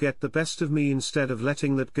ego get the best of me instead of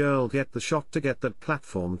letting that girl get the shot to get that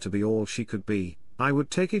platform to be all she could be, I would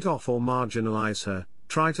take it off or marginalize her,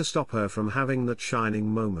 try to stop her from having that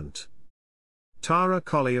shining moment." Tara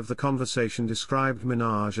Colley of The Conversation described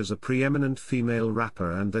Minaj as a preeminent female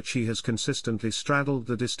rapper and that she has consistently straddled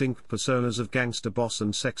the distinct personas of gangster boss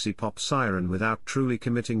and sexy pop siren without truly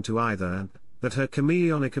committing to either, and that her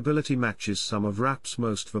chameleonic ability matches some of rap's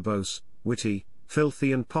most verbose, witty,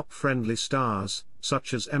 filthy and pop-friendly stars,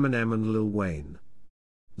 such as Eminem and Lil Wayne.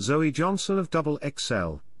 Zoe Johnson of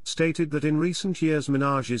XXL stated that in recent years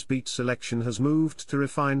Minaj's beat selection has moved to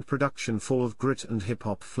refined production full of grit and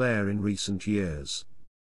hip-hop flair in recent years.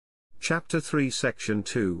 Chapter 3 Section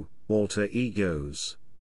 2, Alter Egos.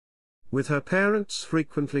 With her parents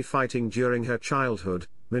frequently fighting during her childhood,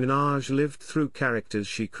 Minaj lived through characters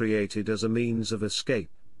she created as a means of escape.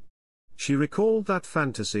 She recalled that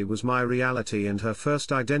fantasy was my reality and her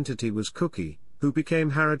first identity was Cookie, who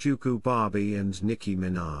became Harajuku Barbie and Nicki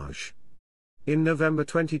Minaj. In November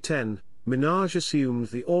 2010, Minaj assumed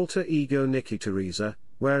the alter ego Nicki Teresa,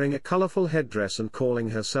 wearing a colorful headdress and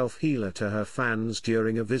calling herself Healer to her fans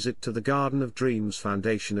during a visit to the Garden of Dreams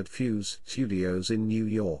Foundation at Fuse Studios in New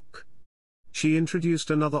York. She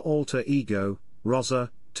introduced another alter ego,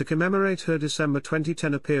 Rosa, to commemorate her December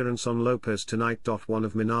 2010 appearance on Lopez Tonight. One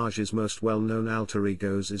of Minaj's most well-known alter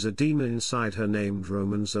egos is a demon inside her named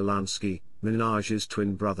Roman Zelensky, Minaj's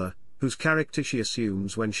twin brother, whose character she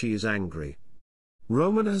assumes when she is angry.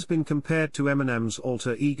 Roman has been compared to Eminem's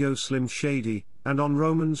alter ego Slim Shady, and on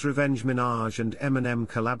Roman's Revenge Minaj and Eminem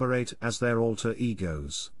collaborate as their alter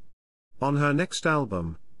egos. On her next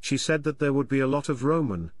album, she said that there would be a lot of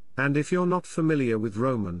Roman, and if you're not familiar with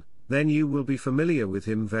Roman, then you will be familiar with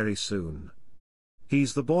him very soon.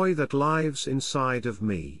 He's the boy that lives inside of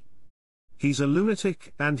me. He's a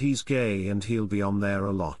lunatic and he's gay and he'll be on there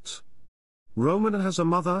a lot. Roman has a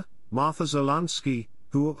mother, Martha Zolansky,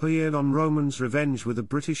 who appeared on Roman's Revenge with a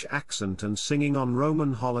British accent and singing on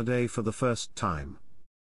Roman Holiday for the first time.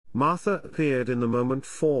 Martha appeared in the Moment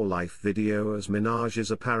for Life video as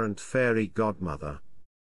Minaj's apparent fairy godmother.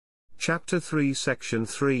 Chapter 3 Section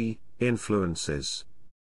 3, Influences.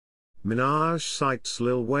 Minaj cites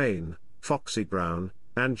Lil Wayne, Foxy Brown,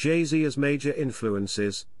 and Jay-Z as major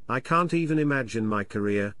influences. "I can't even imagine my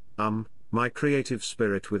career, my creative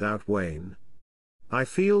spirit without Wayne. I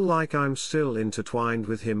feel like I'm still intertwined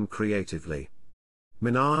with him creatively."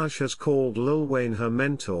 Minaj has called Lil Wayne her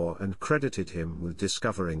mentor and credited him with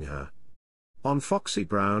discovering her. On Foxy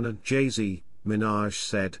Brown and Jay-Z, Minaj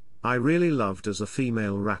said, "I really loved as a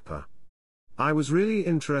female rapper. I was really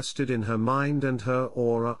interested in her mind and her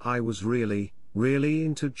aura. I was really, really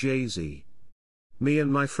into Jay-Z. Me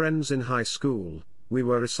and my friends in high school, we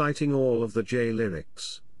were reciting all of the Jay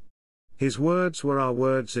lyrics. His words were our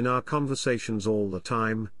words in our conversations all the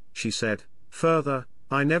time," she said. Further,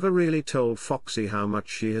 "I never really told Foxy how much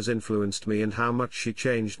she has influenced me and how much she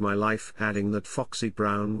changed my life," adding that Foxy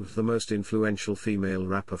Brown was the most influential female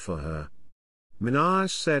rapper for her. Minaj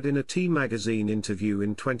said in a T magazine interview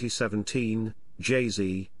in 2017,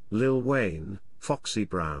 "Jay-Z, Lil Wayne, Foxy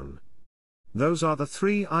Brown. Those are the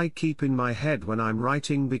three I keep in my head when I'm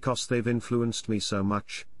writing because they've influenced me so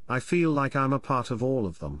much. I feel like I'm a part of all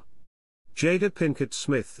of them." Jada Pinkett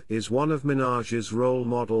Smith is one of Minaj's role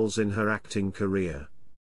models in her acting career.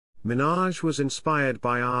 Minaj was inspired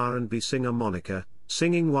by R&B singer Monica,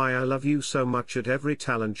 singing "Why I Love You So Much" at every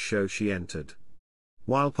talent show she entered.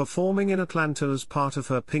 While performing in Atlanta as part of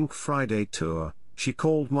her Pink Friday tour, she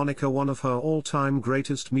called Monica one of her all-time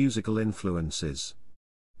greatest musical influences.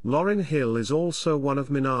 Lauryn Hill is also one of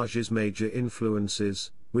Minaj's major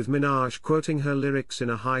influences, with Minaj quoting her lyrics in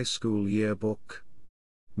a high school yearbook.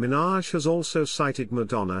 Minaj has also cited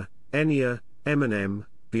Madonna, Enya, Eminem,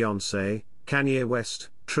 Beyoncé, Kanye West,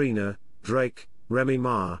 Trina, Drake, Remy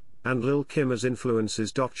Ma, and Lil Kim as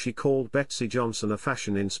influences. She called Betsey Johnson a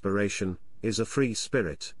fashion inspiration, is a free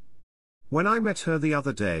spirit. "When I met her the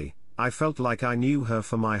other day, I felt like I knew her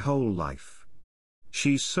for my whole life.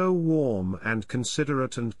 She's so warm and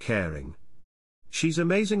considerate and caring. She's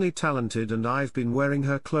amazingly talented and I've been wearing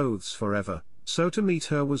her clothes forever, so to meet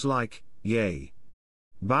her was like, yay.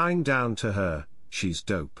 Bowing down to her, she's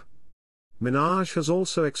dope." Minaj has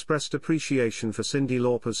also expressed appreciation for Cyndi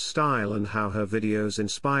Lauper's style and how her videos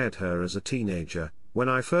inspired her as a teenager. "When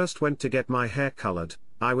I first went to get my hair colored,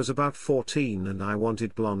 I was about 14 and I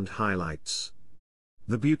wanted blonde highlights.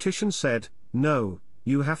 The beautician said, 'No,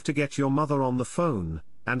 you have to get your mother on the phone,'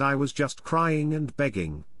 and I was just crying and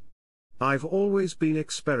begging. I've always been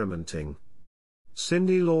experimenting.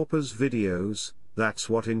 Cyndi Lauper's videos, that's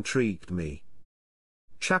what intrigued me."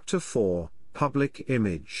 Chapter 4, Public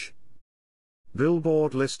Image.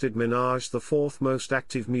 Billboard listed Minaj the fourth most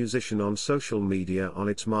active musician on social media on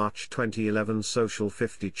its March 2011 Social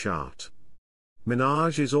 50 chart.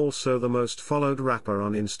 Minaj is also the most followed rapper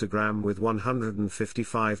on Instagram with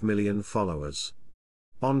 155 million followers.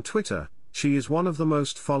 On Twitter, she is one of the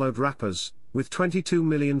most followed rappers, with 22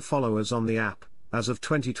 million followers on the app, as of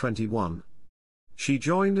 2021. She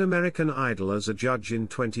joined American Idol as a judge in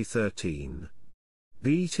 2013.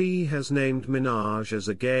 BET has named Minaj as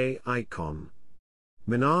a gay icon.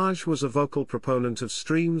 Minaj was a vocal proponent of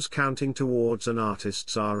streams counting towards an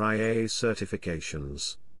artist's RIAA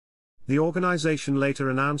certifications. The organization later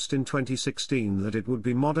announced in 2016 that it would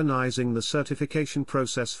be modernizing the certification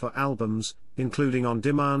process for albums, including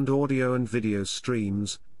on-demand audio and video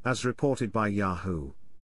streams, as reported by Yahoo!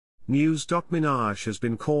 News. Minaj has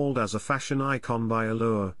been called as a fashion icon by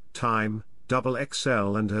Allure, Time,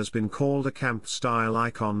 XXL and has been called a camp-style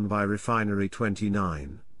icon by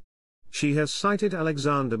Refinery29. She has cited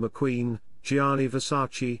Alexander McQueen, Gianni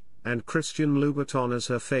Versace, and Christian Louboutin as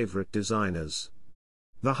her favorite designers.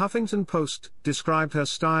 The Huffington Post described her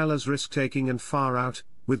style as risk-taking and far-out,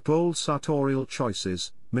 with bold sartorial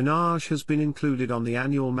choices. Minaj has been included on the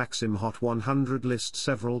annual Maxim Hot 100 list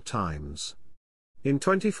several times. In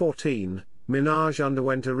 2014, Minaj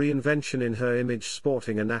underwent a reinvention in her image,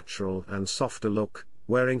 sporting a natural and softer look,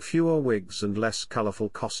 wearing fewer wigs and less colorful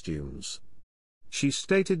costumes. She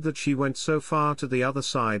stated that she went so far to the other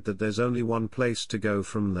side that there's only one place to go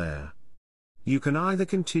from there. You can either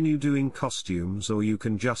continue doing costumes or you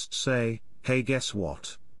can just say, hey, guess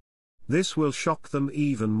what? This will shock them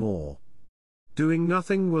even more. Doing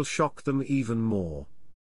nothing will shock them even more.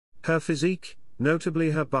 Her physique,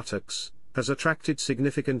 notably her buttocks, has attracted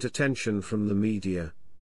significant attention from the media.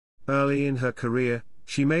 Early in her career,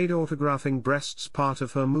 she made autographing breasts part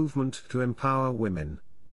of her movement to empower women.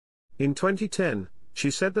 In 2010, she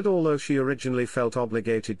said that although she originally felt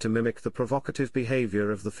obligated to mimic the provocative behavior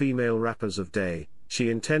of the female rappers of day, she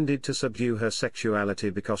intended to subdue her sexuality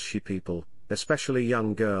because she people, especially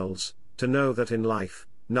young girls, to know that in life,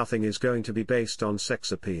 nothing is going to be based on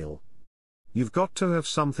sex appeal. You've got to have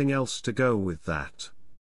something else to go with that.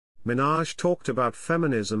 Minaj talked about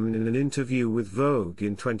feminism in an interview with Vogue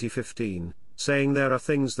in 2015, saying there are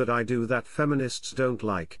things that I do that feminists don't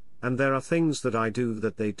like, and there are things that I do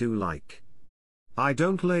that they do like. I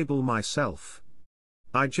don't label myself.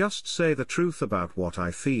 I just say the truth about what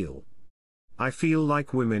I feel. I feel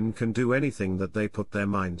like women can do anything that they put their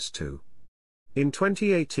minds to. In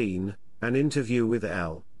 2018, an interview with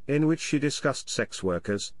Elle, in which she discussed sex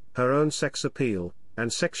workers, her own sex appeal,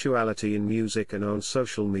 and sexuality in music and on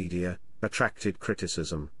social media, attracted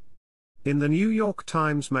criticism. In the New York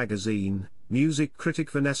Times Magazine, music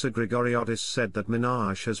critic Vanessa Grigoriadis said that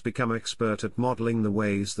Minaj has become expert at modeling the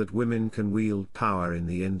ways that women can wield power in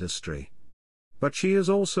the industry. But she has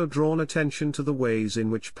also drawn attention to the ways in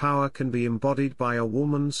which power can be embodied by a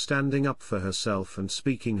woman standing up for herself and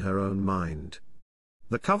speaking her own mind.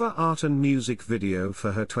 The cover art and music video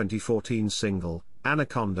for her 2014 single,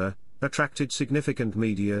 Anaconda, attracted significant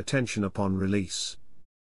media attention upon release.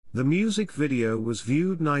 The music video was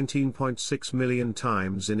viewed 19.6 million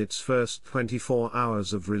times in its first 24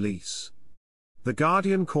 hours of release. The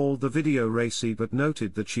Guardian called the video racy but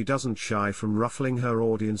noted that she doesn't shy from ruffling her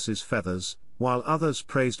audience's feathers, while others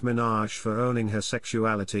praised Minaj for owning her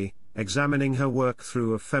sexuality, examining her work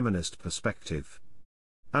through a feminist perspective.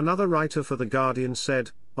 Another writer for The Guardian said,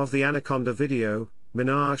 of the Anaconda video,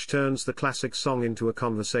 Minaj turns the classic song into a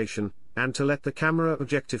conversation, and to let the camera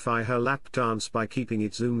objectify her lap dance by keeping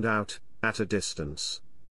it zoomed out, at a distance.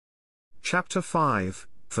 Chapter 5,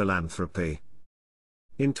 Philanthropy.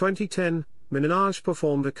 In 2010, Minaj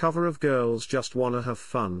performed a cover of Girls Just Wanna Have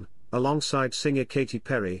Fun, alongside singer Katy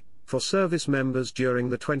Perry, for service members during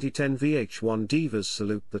the 2010 VH1 Divas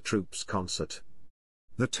Salute the Troops concert.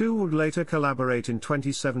 The two would later collaborate in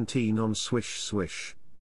 2017 on Swish Swish.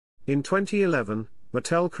 In 2011,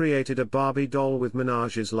 Mattel created a Barbie doll with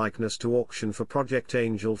Minaj's likeness to auction for Project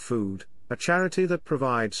Angel Food, a charity that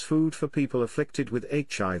provides food for people afflicted with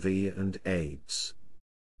HIV and AIDS.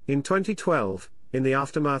 In 2012, in the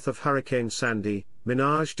aftermath of Hurricane Sandy,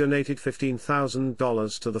 Minaj donated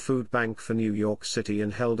 $15,000 to the food bank for New York City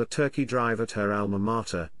and held a turkey drive at her alma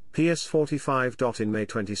mater, PS 45. In May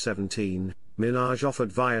 2017, Minaj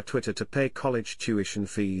offered via Twitter to pay college tuition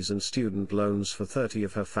fees and student loans for 30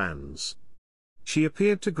 of her fans. She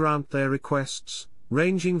appeared to grant their requests,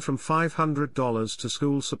 ranging from $500 to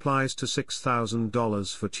school supplies to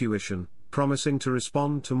 $6,000 for tuition, promising to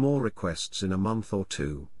respond to more requests in a month or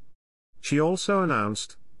two. She also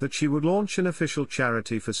announced that she would launch an official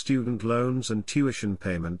charity for student loans and tuition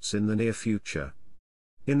payments in the near future.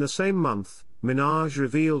 In the same month, Minaj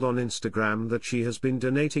revealed on Instagram that she has been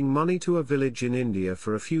donating money to a village in India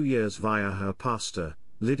for a few years via her pastor,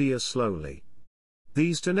 Lydia Slowly.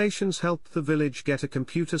 These donations helped the village get a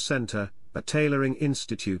computer center, a tailoring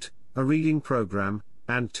institute, a reading program,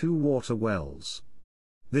 and 2 water wells.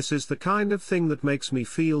 "This is the kind of thing that makes me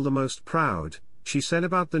feel the most proud," she said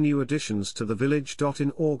about the new additions to the village.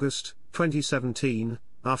 In August 2017,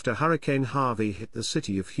 after Hurricane Harvey hit the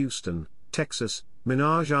city of Houston, Texas,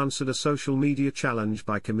 Minaj answered a social media challenge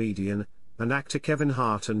by comedian and actor Kevin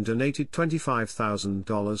Hart and donated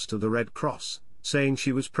 $25,000 to the Red Cross, saying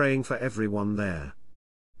she was praying for everyone there.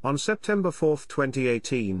 On September 4,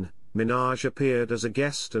 2018, Minaj appeared as a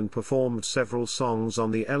guest and performed several songs on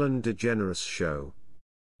The Ellen DeGeneres Show.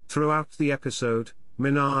 Throughout the episode,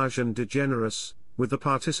 Minaj and DeGeneres, with the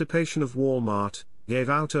participation of Walmart, gave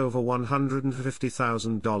out over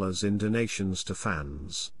 $150,000 in donations to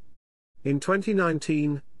fans. In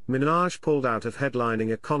 2019, Minaj pulled out of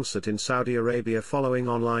headlining a concert in Saudi Arabia following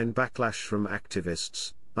online backlash from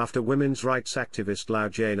activists, after women's rights activist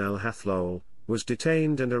Loujain Al-Hathlol was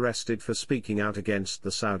detained and arrested for speaking out against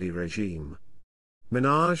the Saudi regime.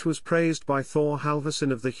 Minaj was praised by Thor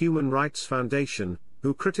Halvorsen of the Human Rights Foundation,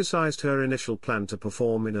 who criticized her initial plan to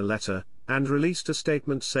perform in a letter, and released a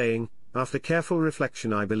statement saying, "After careful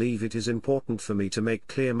reflection, I believe it is important for me to make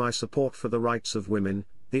clear my support for the rights of women,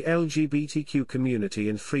 the LGBTQ community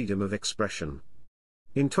and freedom of expression."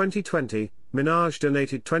 In 2020, Minaj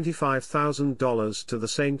donated $25,000 to the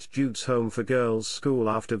St. Jude's Home for Girls School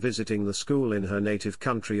after visiting the school in her native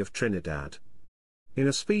country of Trinidad. In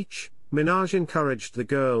a speech, Minaj encouraged the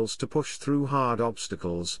girls to push through hard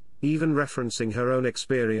obstacles, even referencing her own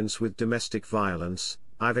experience with domestic violence.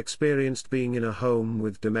 "I've experienced being in a home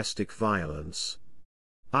with domestic violence.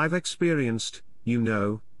 I've experienced,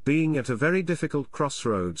 being at a very difficult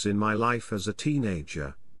crossroads in my life as a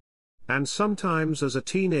teenager. And sometimes as a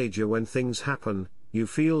teenager when things happen, you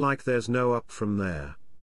feel like there's no up from there."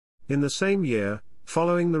 In the same year,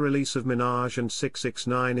 following the release of Minaj and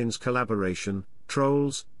 6ix9ine's collaboration,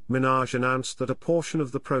 Trolls, Minaj announced that a portion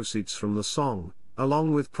of the proceeds from the song,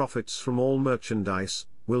 along with profits from all merchandise,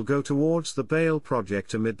 will go towards the Bail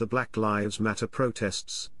Project amid the Black Lives Matter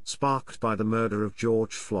protests, sparked by the murder of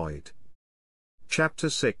George Floyd. Chapter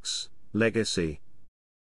 6, Legacy.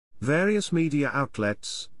 Various media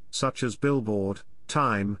outlets, such as Billboard,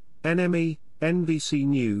 Time, NME, NBC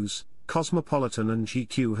News, Cosmopolitan and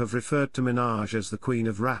GQ have referred to Minaj as the Queen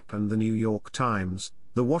of Rap, and the New York Times,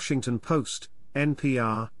 The Washington Post,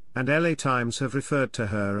 NPR, and LA Times have referred to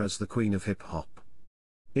her as the Queen of Hip Hop.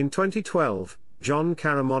 In 2012, John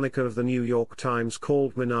Caramanica of the New York Times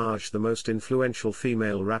called Minaj the most influential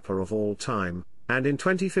female rapper of all time, and in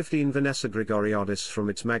 2015 Vanessa Grigoriadis from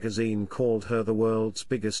its magazine called her the world's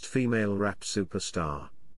biggest female rap superstar.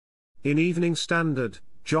 In Evening Standard,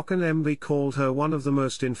 Jock and MB called her one of the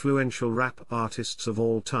most influential rap artists of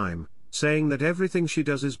all time, saying that everything she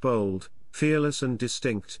does is bold, fearless and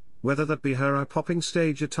distinct, whether that be her eye-popping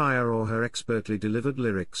stage attire or her expertly delivered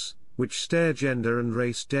lyrics, which stare gender and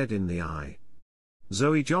race dead in the eye.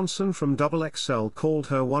 Zoe Johnson from XXL called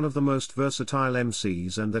her one of the most versatile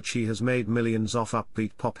MCs, and that she has made millions off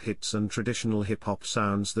upbeat pop hits and traditional hip-hop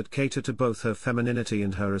sounds that cater to both her femininity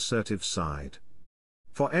and her assertive side.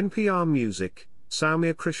 For NPR Music,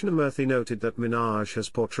 Soumya Krishnamurthy noted that Minaj has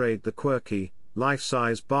portrayed the quirky,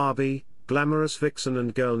 life-size Barbie, glamorous vixen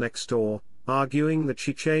and girl next door, arguing that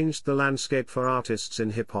she changed the landscape for artists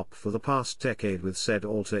in hip-hop for the past decade with said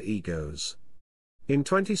alter egos. In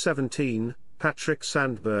 2017, Patrick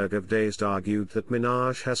Sandberg of Dazed argued that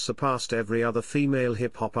Minaj has surpassed every other female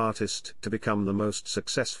hip-hop artist to become the most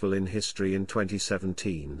successful in history in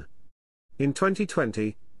 2017. In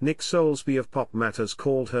 2020, Nick Soulsby of Pop Matters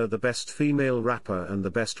called her the best female rapper and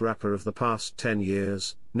the best rapper of the past 10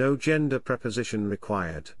 years, no gender preposition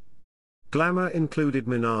required. Glamour included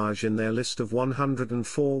Minaj in their list of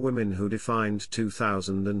 104 women who defined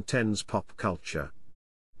 2010's pop culture.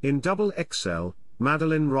 In XXL,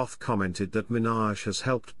 Madeline Roth commented that Minaj has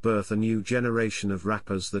helped birth a new generation of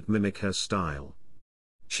rappers that mimic her style.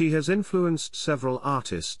 She has influenced several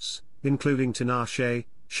artists, including Tinashe,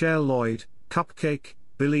 Cher Lloyd, Cupcake,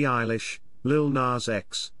 Billie Eilish, Lil Nas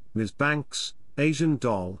X, Ms. Banks, Asian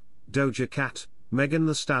Doll, Doja Cat, Megan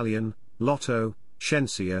Thee Stallion, Lotto,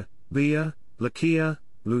 Shenseea, Bia, Lakia,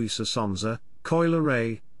 Luisa Sonza, Coyle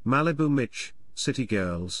Ray, Malibu Mitch, City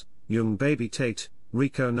Girls, Young Baby Tate,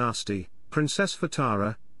 Rico Nasty, Princess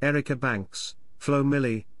Fatara, Erica Banks, Flo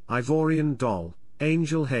Milli, Ivorian Doll,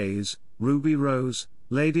 Angel Hayes, Ruby Rose,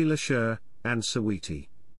 Lady Lashur, and Saweetie.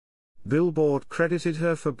 Billboard credited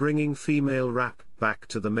her for bringing female rap back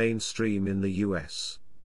to the mainstream in the US.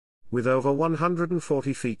 With over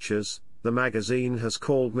 140 features, the magazine has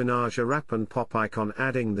called Minaj a rap and pop icon,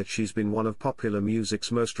 adding that she's been one of popular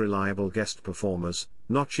music's most reliable guest performers,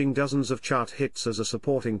 notching dozens of chart hits as a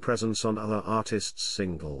supporting presence on other artists'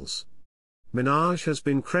 singles. Minaj has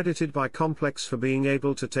been credited by Complex for being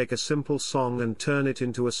able to take a simple song and turn it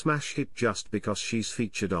into a smash hit just because she's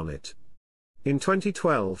featured on it. In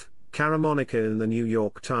 2012, Caramanica in the New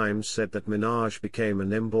York Times said that Minaj became a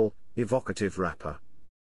nimble, evocative rapper.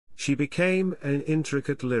 She became an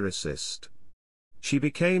intricate lyricist. She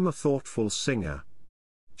became a thoughtful singer.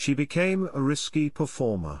 She became a risky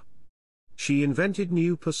performer. She invented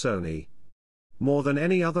new personae. More than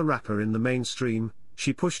any other rapper in the mainstream,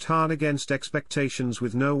 she pushed hard against expectations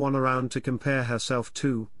with no one around to compare herself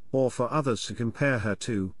to, or for others to compare her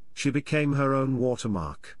to. She became her own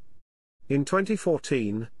watermark. In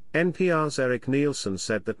 2014, NPR's Eric Nielsen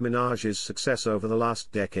said that Minaj's success over the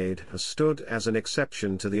last decade has stood as an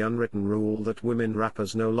exception to the unwritten rule that women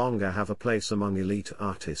rappers no longer have a place among elite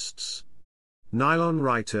artists. Nylon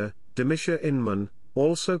writer, Demisha Inman,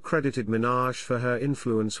 also credited Minaj for her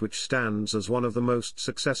influence, which stands as one of the most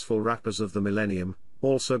successful rappers of the millennium,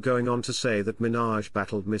 also going on to say that Minaj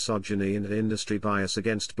battled misogyny and industry bias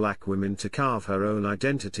against black women to carve her own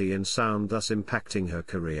identity and sound, thus impacting her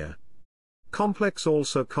career. Complex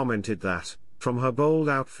also commented that, from her bold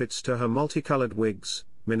outfits to her multicolored wigs,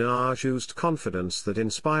 Minaj oozed confidence that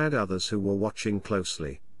inspired others who were watching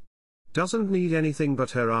closely. Doesn't need anything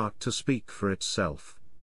but her art to speak for itself.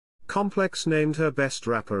 Complex named her best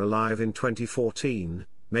rapper alive in 2014,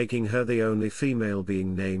 making her the only female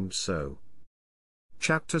being named so.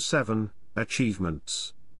 Chapter 7,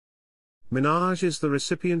 Achievements. Minaj is the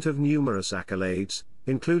recipient of numerous accolades,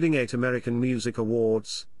 including 8 American Music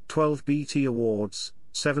Awards, 12 BET Awards,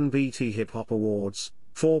 7 BET Hip Hop Awards,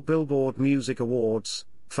 4 Billboard Music Awards,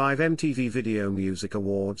 5 MTV Video Music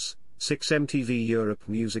Awards, 6 MTV Europe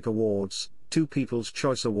Music Awards, 2 People's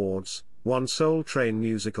Choice Awards, 1 Soul Train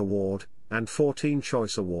Music Award, and 14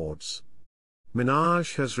 Choice Awards.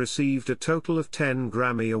 Minaj has received a total of 10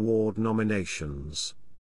 Grammy Award nominations.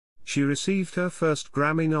 She received her first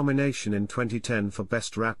Grammy nomination in 2010 for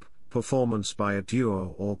Best Rap Performance by a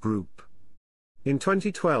Duo or Group. In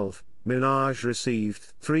 2012, Minaj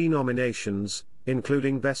received 3 nominations,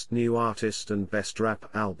 including Best New Artist and Best Rap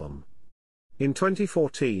Album. In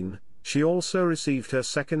 2014, she also received her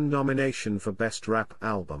second nomination for Best Rap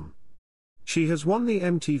Album. She has won the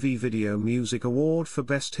MTV Video Music Award for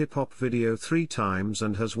Best Hip Hop Video 3 times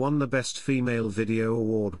and has won the Best Female Video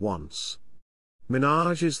Award once.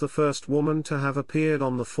 Minaj is the first woman to have appeared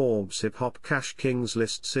on the Forbes Hip Hop Cash Kings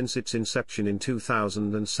list since its inception in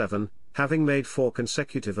 2007, having made 4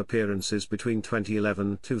 consecutive appearances between 2011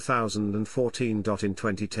 and 2014. In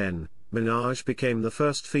 2010, Minaj became the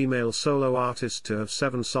first female solo artist to have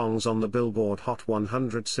 7 songs on the Billboard Hot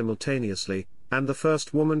 100 simultaneously, and the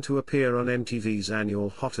first woman to appear on MTV's annual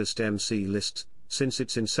Hottest MC list, since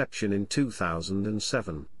its inception in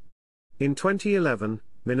 2007. In 2011,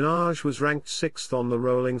 Minaj was ranked 6th on the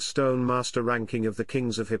Rolling Stone Master Ranking of the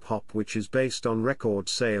Kings of Hip Hop, which is based on record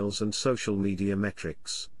sales and social media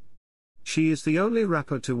metrics. She is the only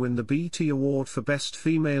rapper to win the BET Award for Best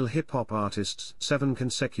Female Hip Hop Artist 7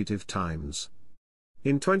 consecutive times.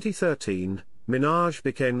 In 2013, Minaj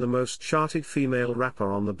became the most charted female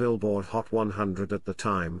rapper on the Billboard Hot 100 at the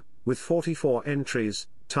time, with 44 entries,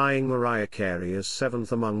 tying Mariah Carey as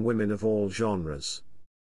 7th among women of all genres.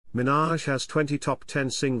 Minaj has 20 top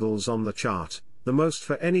 10 singles on the chart, the most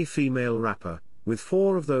for any female rapper, with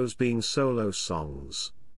 4 of those being solo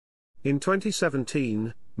songs. In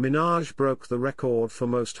 2017, Minaj broke the record for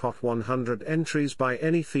most Hot 100 entries by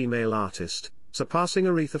any female artist, surpassing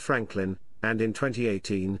Aretha Franklin, and in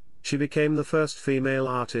 2018, she became the first female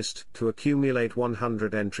artist to accumulate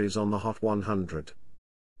 100 entries on the Hot 100.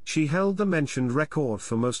 She held the mentioned record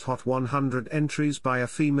for most Hot 100 entries by a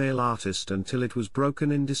female artist until it was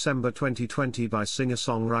broken in December 2020 by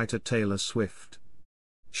singer-songwriter Taylor Swift.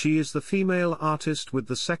 She is the female artist with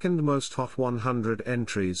the second most Hot 100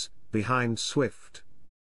 entries, behind Swift.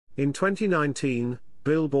 In 2019,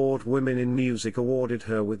 Billboard Women in Music awarded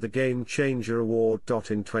her with the Game Changer Award.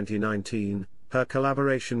 In 2019, her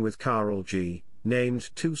collaboration with Karol G, named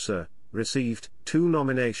Tusa, received 2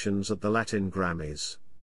 nominations at the Latin Grammys.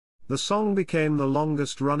 The song became the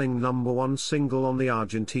longest-running #1 single on the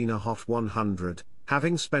Argentina Hot 100,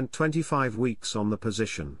 having spent 25 weeks on the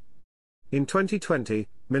position. In 2020,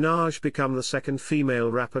 Minaj became the second female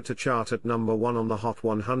rapper to chart at #1 on the Hot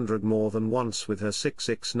 100 more than once with her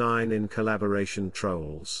 6ix9ine in collaboration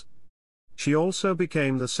Trolls. She also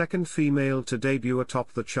became the second female to debut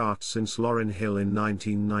atop the chart since Lauryn Hill in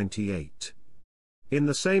 1998. In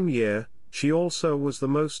the same year, she also was the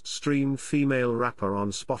most streamed female rapper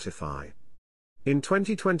on Spotify. In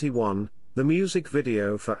 2021, the music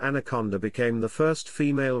video for Anaconda became the first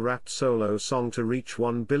female rap solo song to reach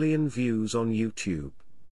 1 billion views on YouTube.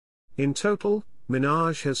 In total,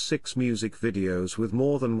 Minaj has 6 music videos with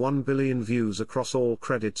more than 1 billion views across all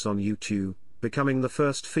credits on YouTube, becoming the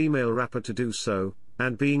first female rapper to do so,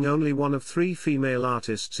 and being only one of 3 female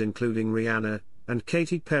artists including Rihanna and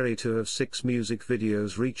Katy Perry to have 6 music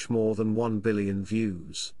videos reach more than 1 billion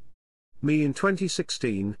views. In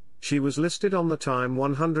 2016, she was listed on the Time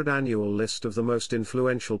 100 annual list of the most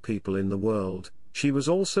influential people in the world. She was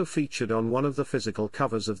also featured on one of the physical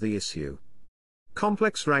covers of the issue.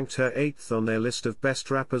 Complex ranked her 8th on their list of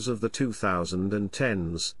best rappers of the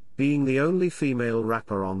 2010s, being the only female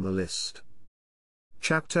rapper on the list.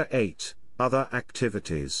 Chapter 8, Other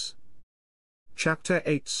Activities. Chapter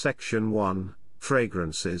 8 Section 1,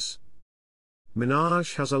 Fragrances.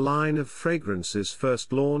 Minaj has a line of fragrances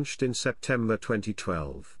first launched in September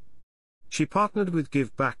 2012. She partnered with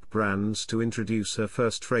Give Back Brands to introduce her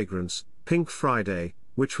first fragrance, Pink Friday,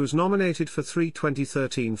 which was nominated for 3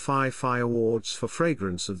 2013 FI Awards for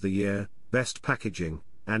Fragrance of the Year, Best Packaging,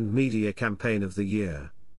 and Media Campaign of the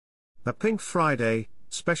Year. A Pink Friday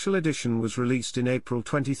special edition was released in April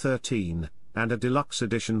 2013, and a deluxe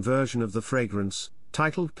edition version of the fragrance,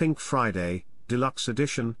 titled Pink Friday Deluxe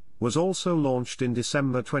Edition, was also launched in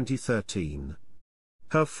December 2013.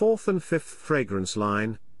 Her 4th and 5th fragrance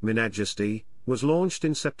line, Minajesty, was launched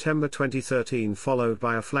in September 2013, followed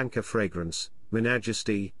by a flanker fragrance,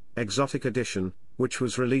 Minajesty Exotic Edition, which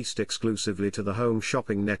was released exclusively to the Home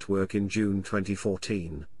Shopping Network in June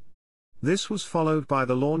 2014. This was followed by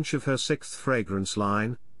the launch of her 6th fragrance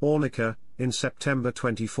line, Onika, in September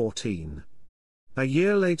 2014. A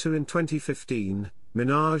year later in 2015,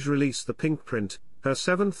 Minaj released the Pink Print, her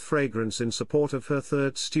 7th fragrance in support of her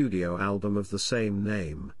 3rd studio album of the same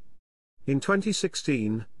name. In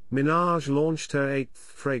 2016, Minaj launched her 8th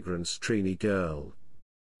fragrance, Trini Girl.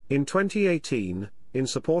 In 2018, in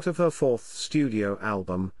support of her 4th studio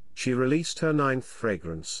album, she released her 9th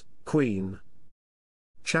fragrance, Queen.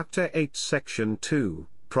 Chapter 8 Section 2,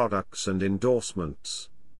 Products and Endorsements.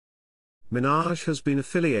 Minaj has been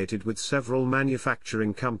affiliated with several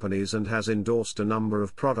manufacturing companies and has endorsed a number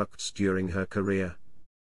of products during her career.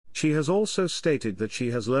 She has also stated that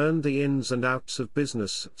she has learned the ins and outs of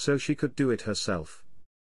business so she could do it herself.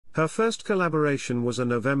 Her first collaboration was a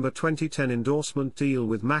November 2010 endorsement deal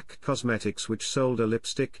with MAC Cosmetics, which sold a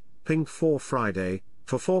lipstick, Pink for Friday,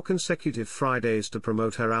 for 4 consecutive Fridays to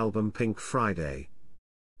promote her album Pink Friday.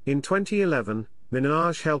 In 2011,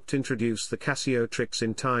 Minaj helped introduce the Casio Tricks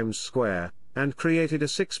in Times Square, and created a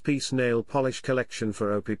 6-piece nail polish collection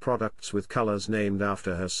for OP products with colors named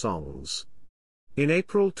after her songs. In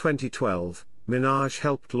April 2012, Minaj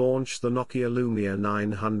helped launch the Nokia Lumia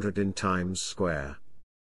 900 in Times Square.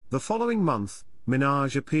 The following month,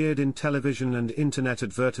 Minaj appeared in television and internet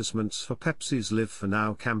advertisements for Pepsi's Live for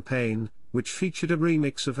Now campaign, which featured a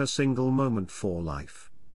remix of her single Moment for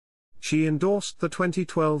Life. She endorsed the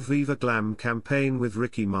 2012 Viva Glam campaign with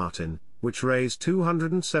Ricky Martin, which raised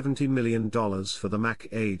 $270 million for the MAC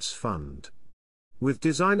AIDS Fund. With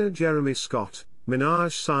designer Jeremy Scott,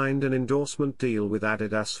 Minaj signed an endorsement deal with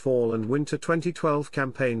Adidas Fall and Winter 2012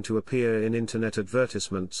 campaign to appear in internet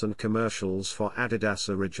advertisements and commercials for Adidas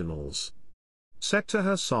Originals. Set to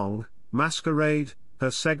her song, Masquerade, her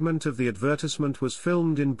segment of the advertisement was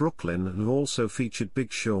filmed in Brooklyn and also featured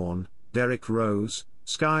Big Sean, Derrick Rose,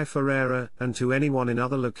 Sky Ferreira and To Anyone in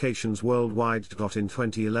other locations worldwide. In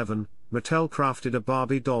 2011, Mattel crafted a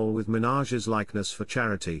Barbie doll with Minaj's likeness for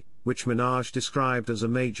charity, which Minaj described as a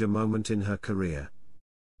major moment in her career.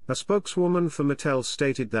 A spokeswoman for Mattel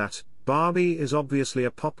stated that, "Barbie is obviously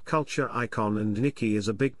a pop culture icon and Nicki is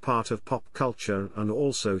a big part of pop culture and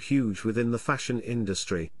also huge within the fashion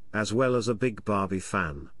industry, as well as a big Barbie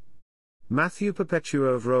fan." Matthew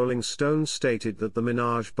Perpetuo of Rolling Stone stated that the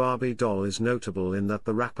Minaj Barbie doll is notable in that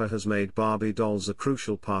the rapper has made Barbie dolls a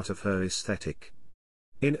crucial part of her aesthetic.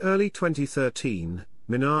 In early 2013,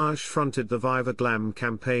 Minaj fronted the Viva Glam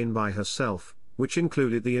campaign by herself, which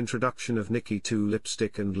included the introduction of Nicki II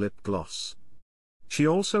lipstick and lip gloss. She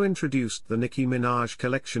also introduced the Nicki Minaj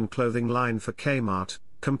Collection clothing line for Kmart,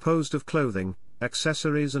 composed of clothing,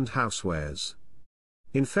 accessories and housewares.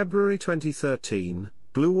 In February 2013,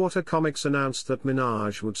 Blue Water Comics announced that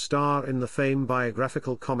Minaj would star in the Fame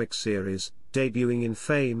biographical comic series, debuting in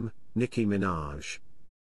Fame, Nicki Minaj.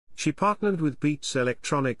 She partnered with Beats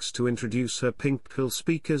Electronics to introduce her Pink Pill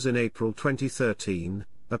speakers in April 2013,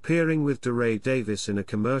 appearing with DeRay Davis in a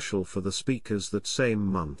commercial for the speakers that same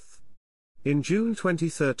month. In June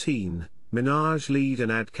 2013, Minaj led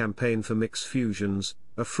an ad campaign for Mix Fusions,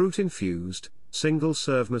 a fruit-infused,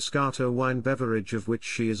 single-serve Moscato wine beverage of which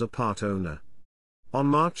she is a part owner. On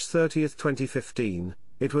March 30, 2015,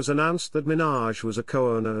 it was announced that Minaj was a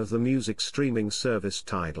co-owner of the music streaming service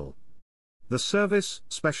Tidal. The service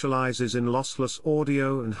specializes in lossless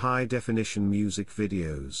audio and high-definition music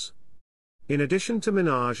videos. In addition to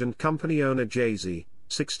Minaj and company owner Jay-Z,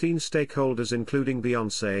 16 stakeholders including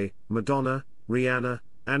Beyoncé, Madonna, Rihanna,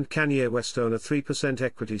 and Kanye West own a 3%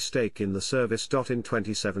 equity stake in the service. In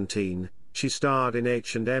 2017, she starred in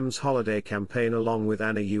H&M's holiday campaign along with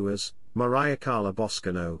Anna Ewers, Mariah Carla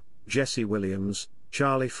Boscano, Jesse Williams,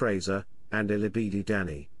 Charlie Fraser, and Ilibidi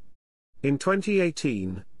Danny. In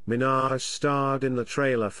 2018, Minaj starred in the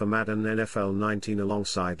trailer for Madden NFL 19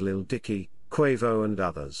 alongside Lil Dicky, Quavo and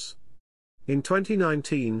others. In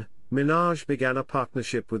 2019, Minaj began a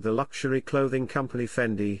partnership with the luxury clothing company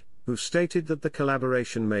Fendi, who stated that the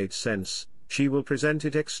collaboration made sense. She will present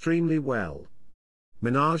it extremely well.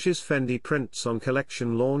 Minaj's Fendi Prints-On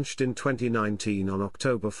collection launched in 2019 on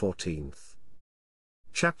October 14.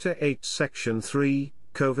 Chapter 8 Section 3,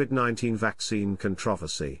 COVID-19 Vaccine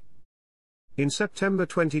Controversy. In September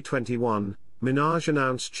 2021, Minaj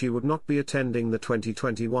announced she would not be attending the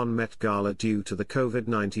 2021 Met Gala due to the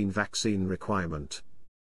COVID-19 vaccine requirement.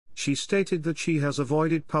 She stated that she has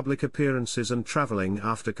avoided public appearances and traveling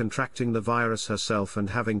after contracting the virus herself and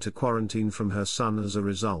having to quarantine from her son as a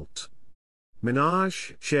result.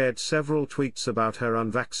 Minaj shared several tweets about her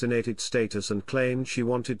unvaccinated status and claimed she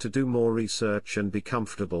wanted to do more research and be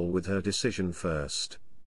comfortable with her decision first.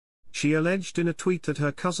 She alleged in a tweet that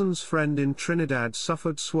her cousin's friend in Trinidad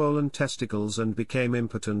suffered swollen testicles and became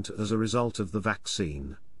impotent as a result of the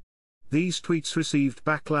vaccine. These tweets received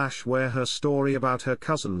backlash where her story about her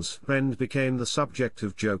cousin's friend became the subject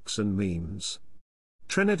of jokes and memes.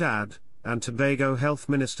 Trinidad and Tobago Health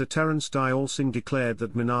Minister Terence Dialsing declared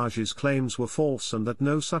that Minaj's claims were false and that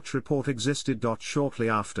no such report existed. Shortly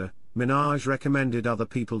after, Minaj recommended other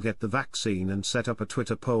people get the vaccine and set up a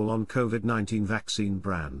Twitter poll on COVID-19 vaccine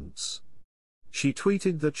brands. She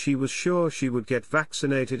tweeted that she was sure she would get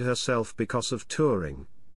vaccinated herself because of touring.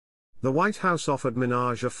 The White House offered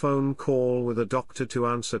Minaj a phone call with a doctor to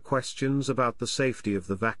answer questions about the safety of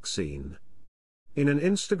the vaccine. In an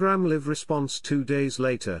Instagram Live response 2 days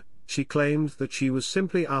later, she claimed that she was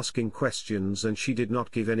simply asking questions and she did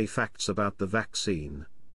not give any facts about the vaccine.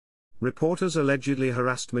 Reporters allegedly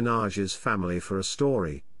harassed Minaj's family for a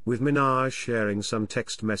story, with Minaj sharing some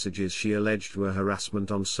text messages she alleged were harassment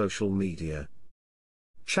on social media.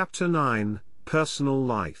 Chapter 9, Personal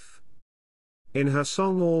Life. In her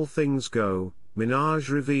song All Things Go, Minaj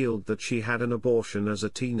revealed that she had an abortion as a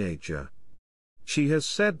teenager. She has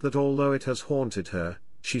said that although it has haunted her,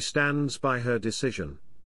 she stands by her decision.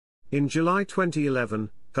 In July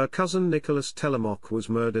 2011, her cousin Nicholas Telemock was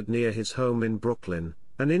murdered near his home in Brooklyn,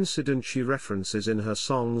 an incident she references in her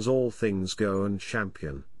songs All Things Go and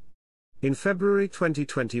Champion. In February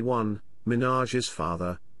 2021, Minaj's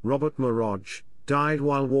father, Robert Maraj, died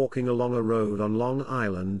while walking along a road on Long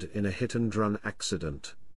Island in a hit-and-run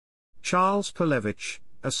accident. Charles Palevich,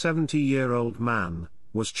 a 70-year-old man,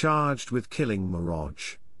 was charged with killing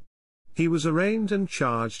Maraj. He was arraigned and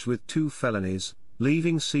charged with 2 felonies,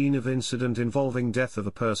 leaving scene of incident involving death of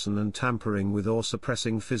a person and tampering with or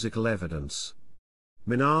suppressing physical evidence.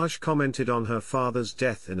 Minaj commented on her father's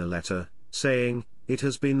death in a letter, saying, "It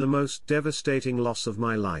has been the most devastating loss of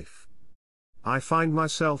my life. I find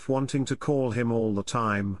myself wanting to call him all the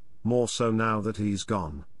time, more so now that he's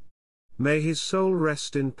gone. May his soul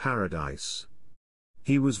rest in paradise.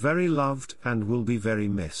 He was very loved and will be very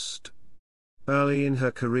missed." Early in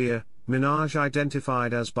her career, Minaj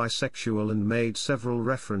identified as bisexual and made several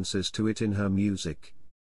references to it in her music.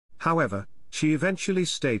 However, she eventually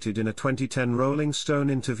stated in a 2010 Rolling Stone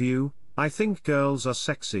interview, "I think girls are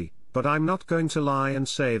sexy, but I'm not going to lie and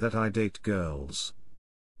say that I date girls."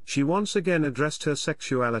 She once again addressed her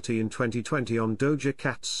sexuality in 2020 on Doja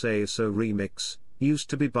Cat's Say So remix, "Used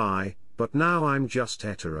to be bi, but now I'm just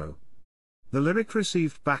hetero." The lyric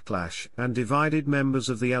received backlash and divided members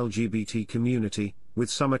of the LGBT community, with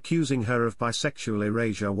some accusing her of bisexual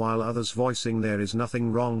erasure while others voicing there is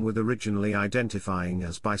nothing wrong with originally identifying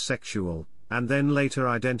as bisexual, and then later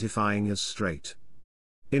identifying as straight.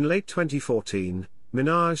 In late 2014,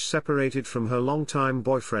 Minaj separated from her longtime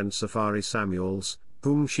boyfriend Safari Samuels,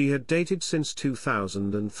 whom she had dated since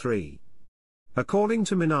 2003. According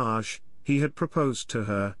to Minaj, he had proposed to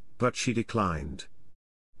her, but she declined.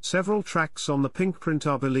 Several tracks on the Pink Print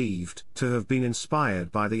are believed to have been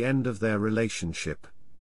inspired by the end of their relationship.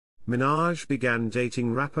 Minaj began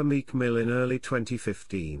dating rapper Meek Mill in early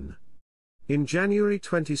 2015. In January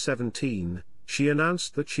 2017, she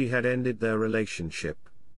announced that she had ended their relationship.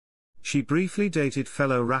 She briefly dated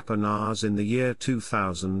fellow rapper Nas in the year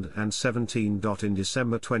 2017. In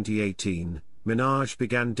December 2018, Minaj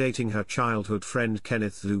began dating her childhood friend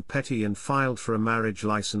Kenneth Lou Petty and filed for a marriage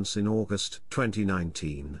license in August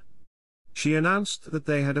 2019. She announced that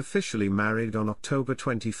they had officially married on October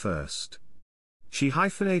 21. She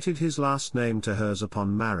hyphenated his last name to hers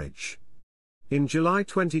upon marriage. In July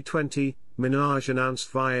 2020, Minaj announced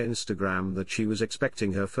via Instagram that she was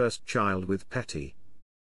expecting her first child with Petty.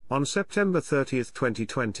 On September 30,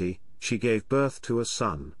 2020, she gave birth to a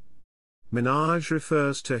son. Minaj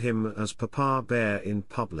refers to him as Papa Bear in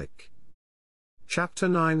public. Chapter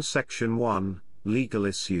 9 Section 1, Legal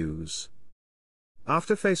Issues.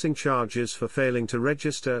 After facing charges for failing to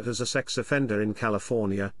register as a sex offender in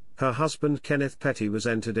California, her husband Kenneth Petty was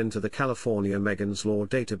entered into the California Megan's Law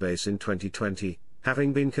database in 2020,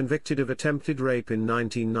 having been convicted of attempted rape in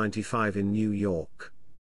 1995 in New York.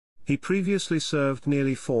 He previously served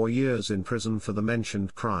nearly 4 years in prison for the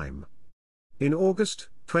mentioned crime. In August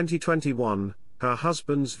 2021, her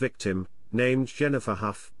husband's victim, named Jennifer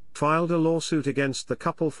Huff, filed a lawsuit against the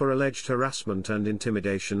couple for alleged harassment and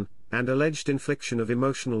intimidation, and alleged infliction of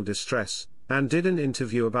emotional distress, and did an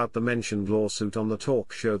interview about the mentioned lawsuit on the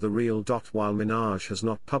talk show The Real. While Minaj has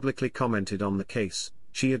not publicly commented on the case,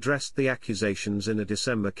 she addressed the accusations in a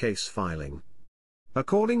December case filing.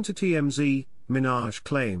 According to TMZ, Minaj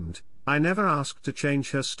claimed, "I never asked to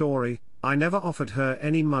change her story, I never offered her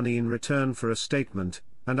any money in return for a statement,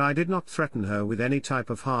 and I did not threaten her with any type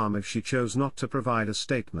of harm if she chose not to provide a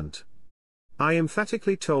statement. I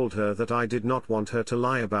emphatically told her that I did not want her to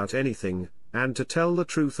lie about anything, and to tell the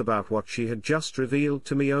truth about what she had just revealed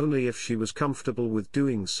to me only if she was comfortable with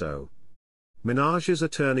doing so." Minaj's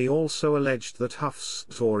attorney also alleged that Huff's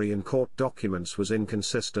story in court documents was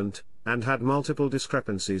inconsistent, and had multiple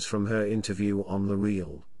discrepancies from her interview on The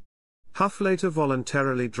Real. Huff later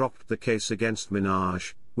voluntarily dropped the case against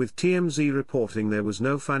Minaj, with TMZ reporting there was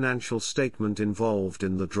no financial statement involved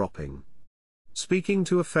in the dropping. Speaking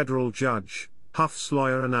to a federal judge, Puff's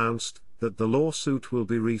lawyer announced that the lawsuit will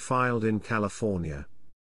be refiled in California.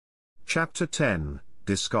 Chapter 10,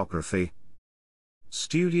 Discography.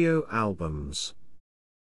 Studio albums.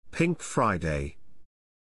 Pink Friday.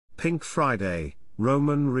 Pink Friday,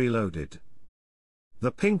 Roman Reloaded.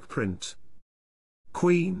 The Pink Print.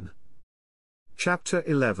 Queen. Chapter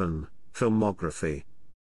 11, Filmography.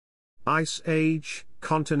 Ice Age,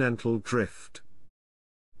 Continental Drift.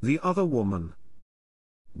 The Other Woman.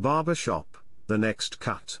 Barbershop, The Next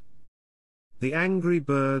Cut. The Angry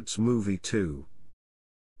Birds Movie 2.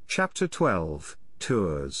 Chapter 12,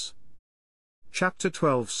 Tours. Chapter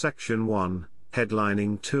 12 Section 1,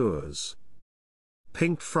 Headlining Tours.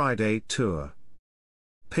 Pink Friday Tour.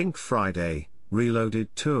 Pink Friday,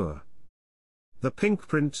 Reloaded Tour. The Pink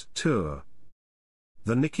Print Tour.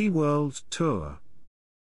 The Nicki World Tour.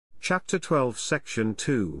 Chapter 12 Section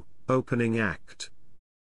 2, Opening Act.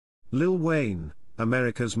 Lil Wayne,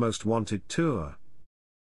 America's Most Wanted Tour.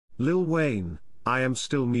 Lil Wayne, I Am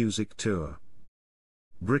Still Music Tour.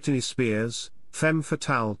 Britney Spears, Femme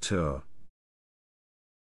Fatale Tour.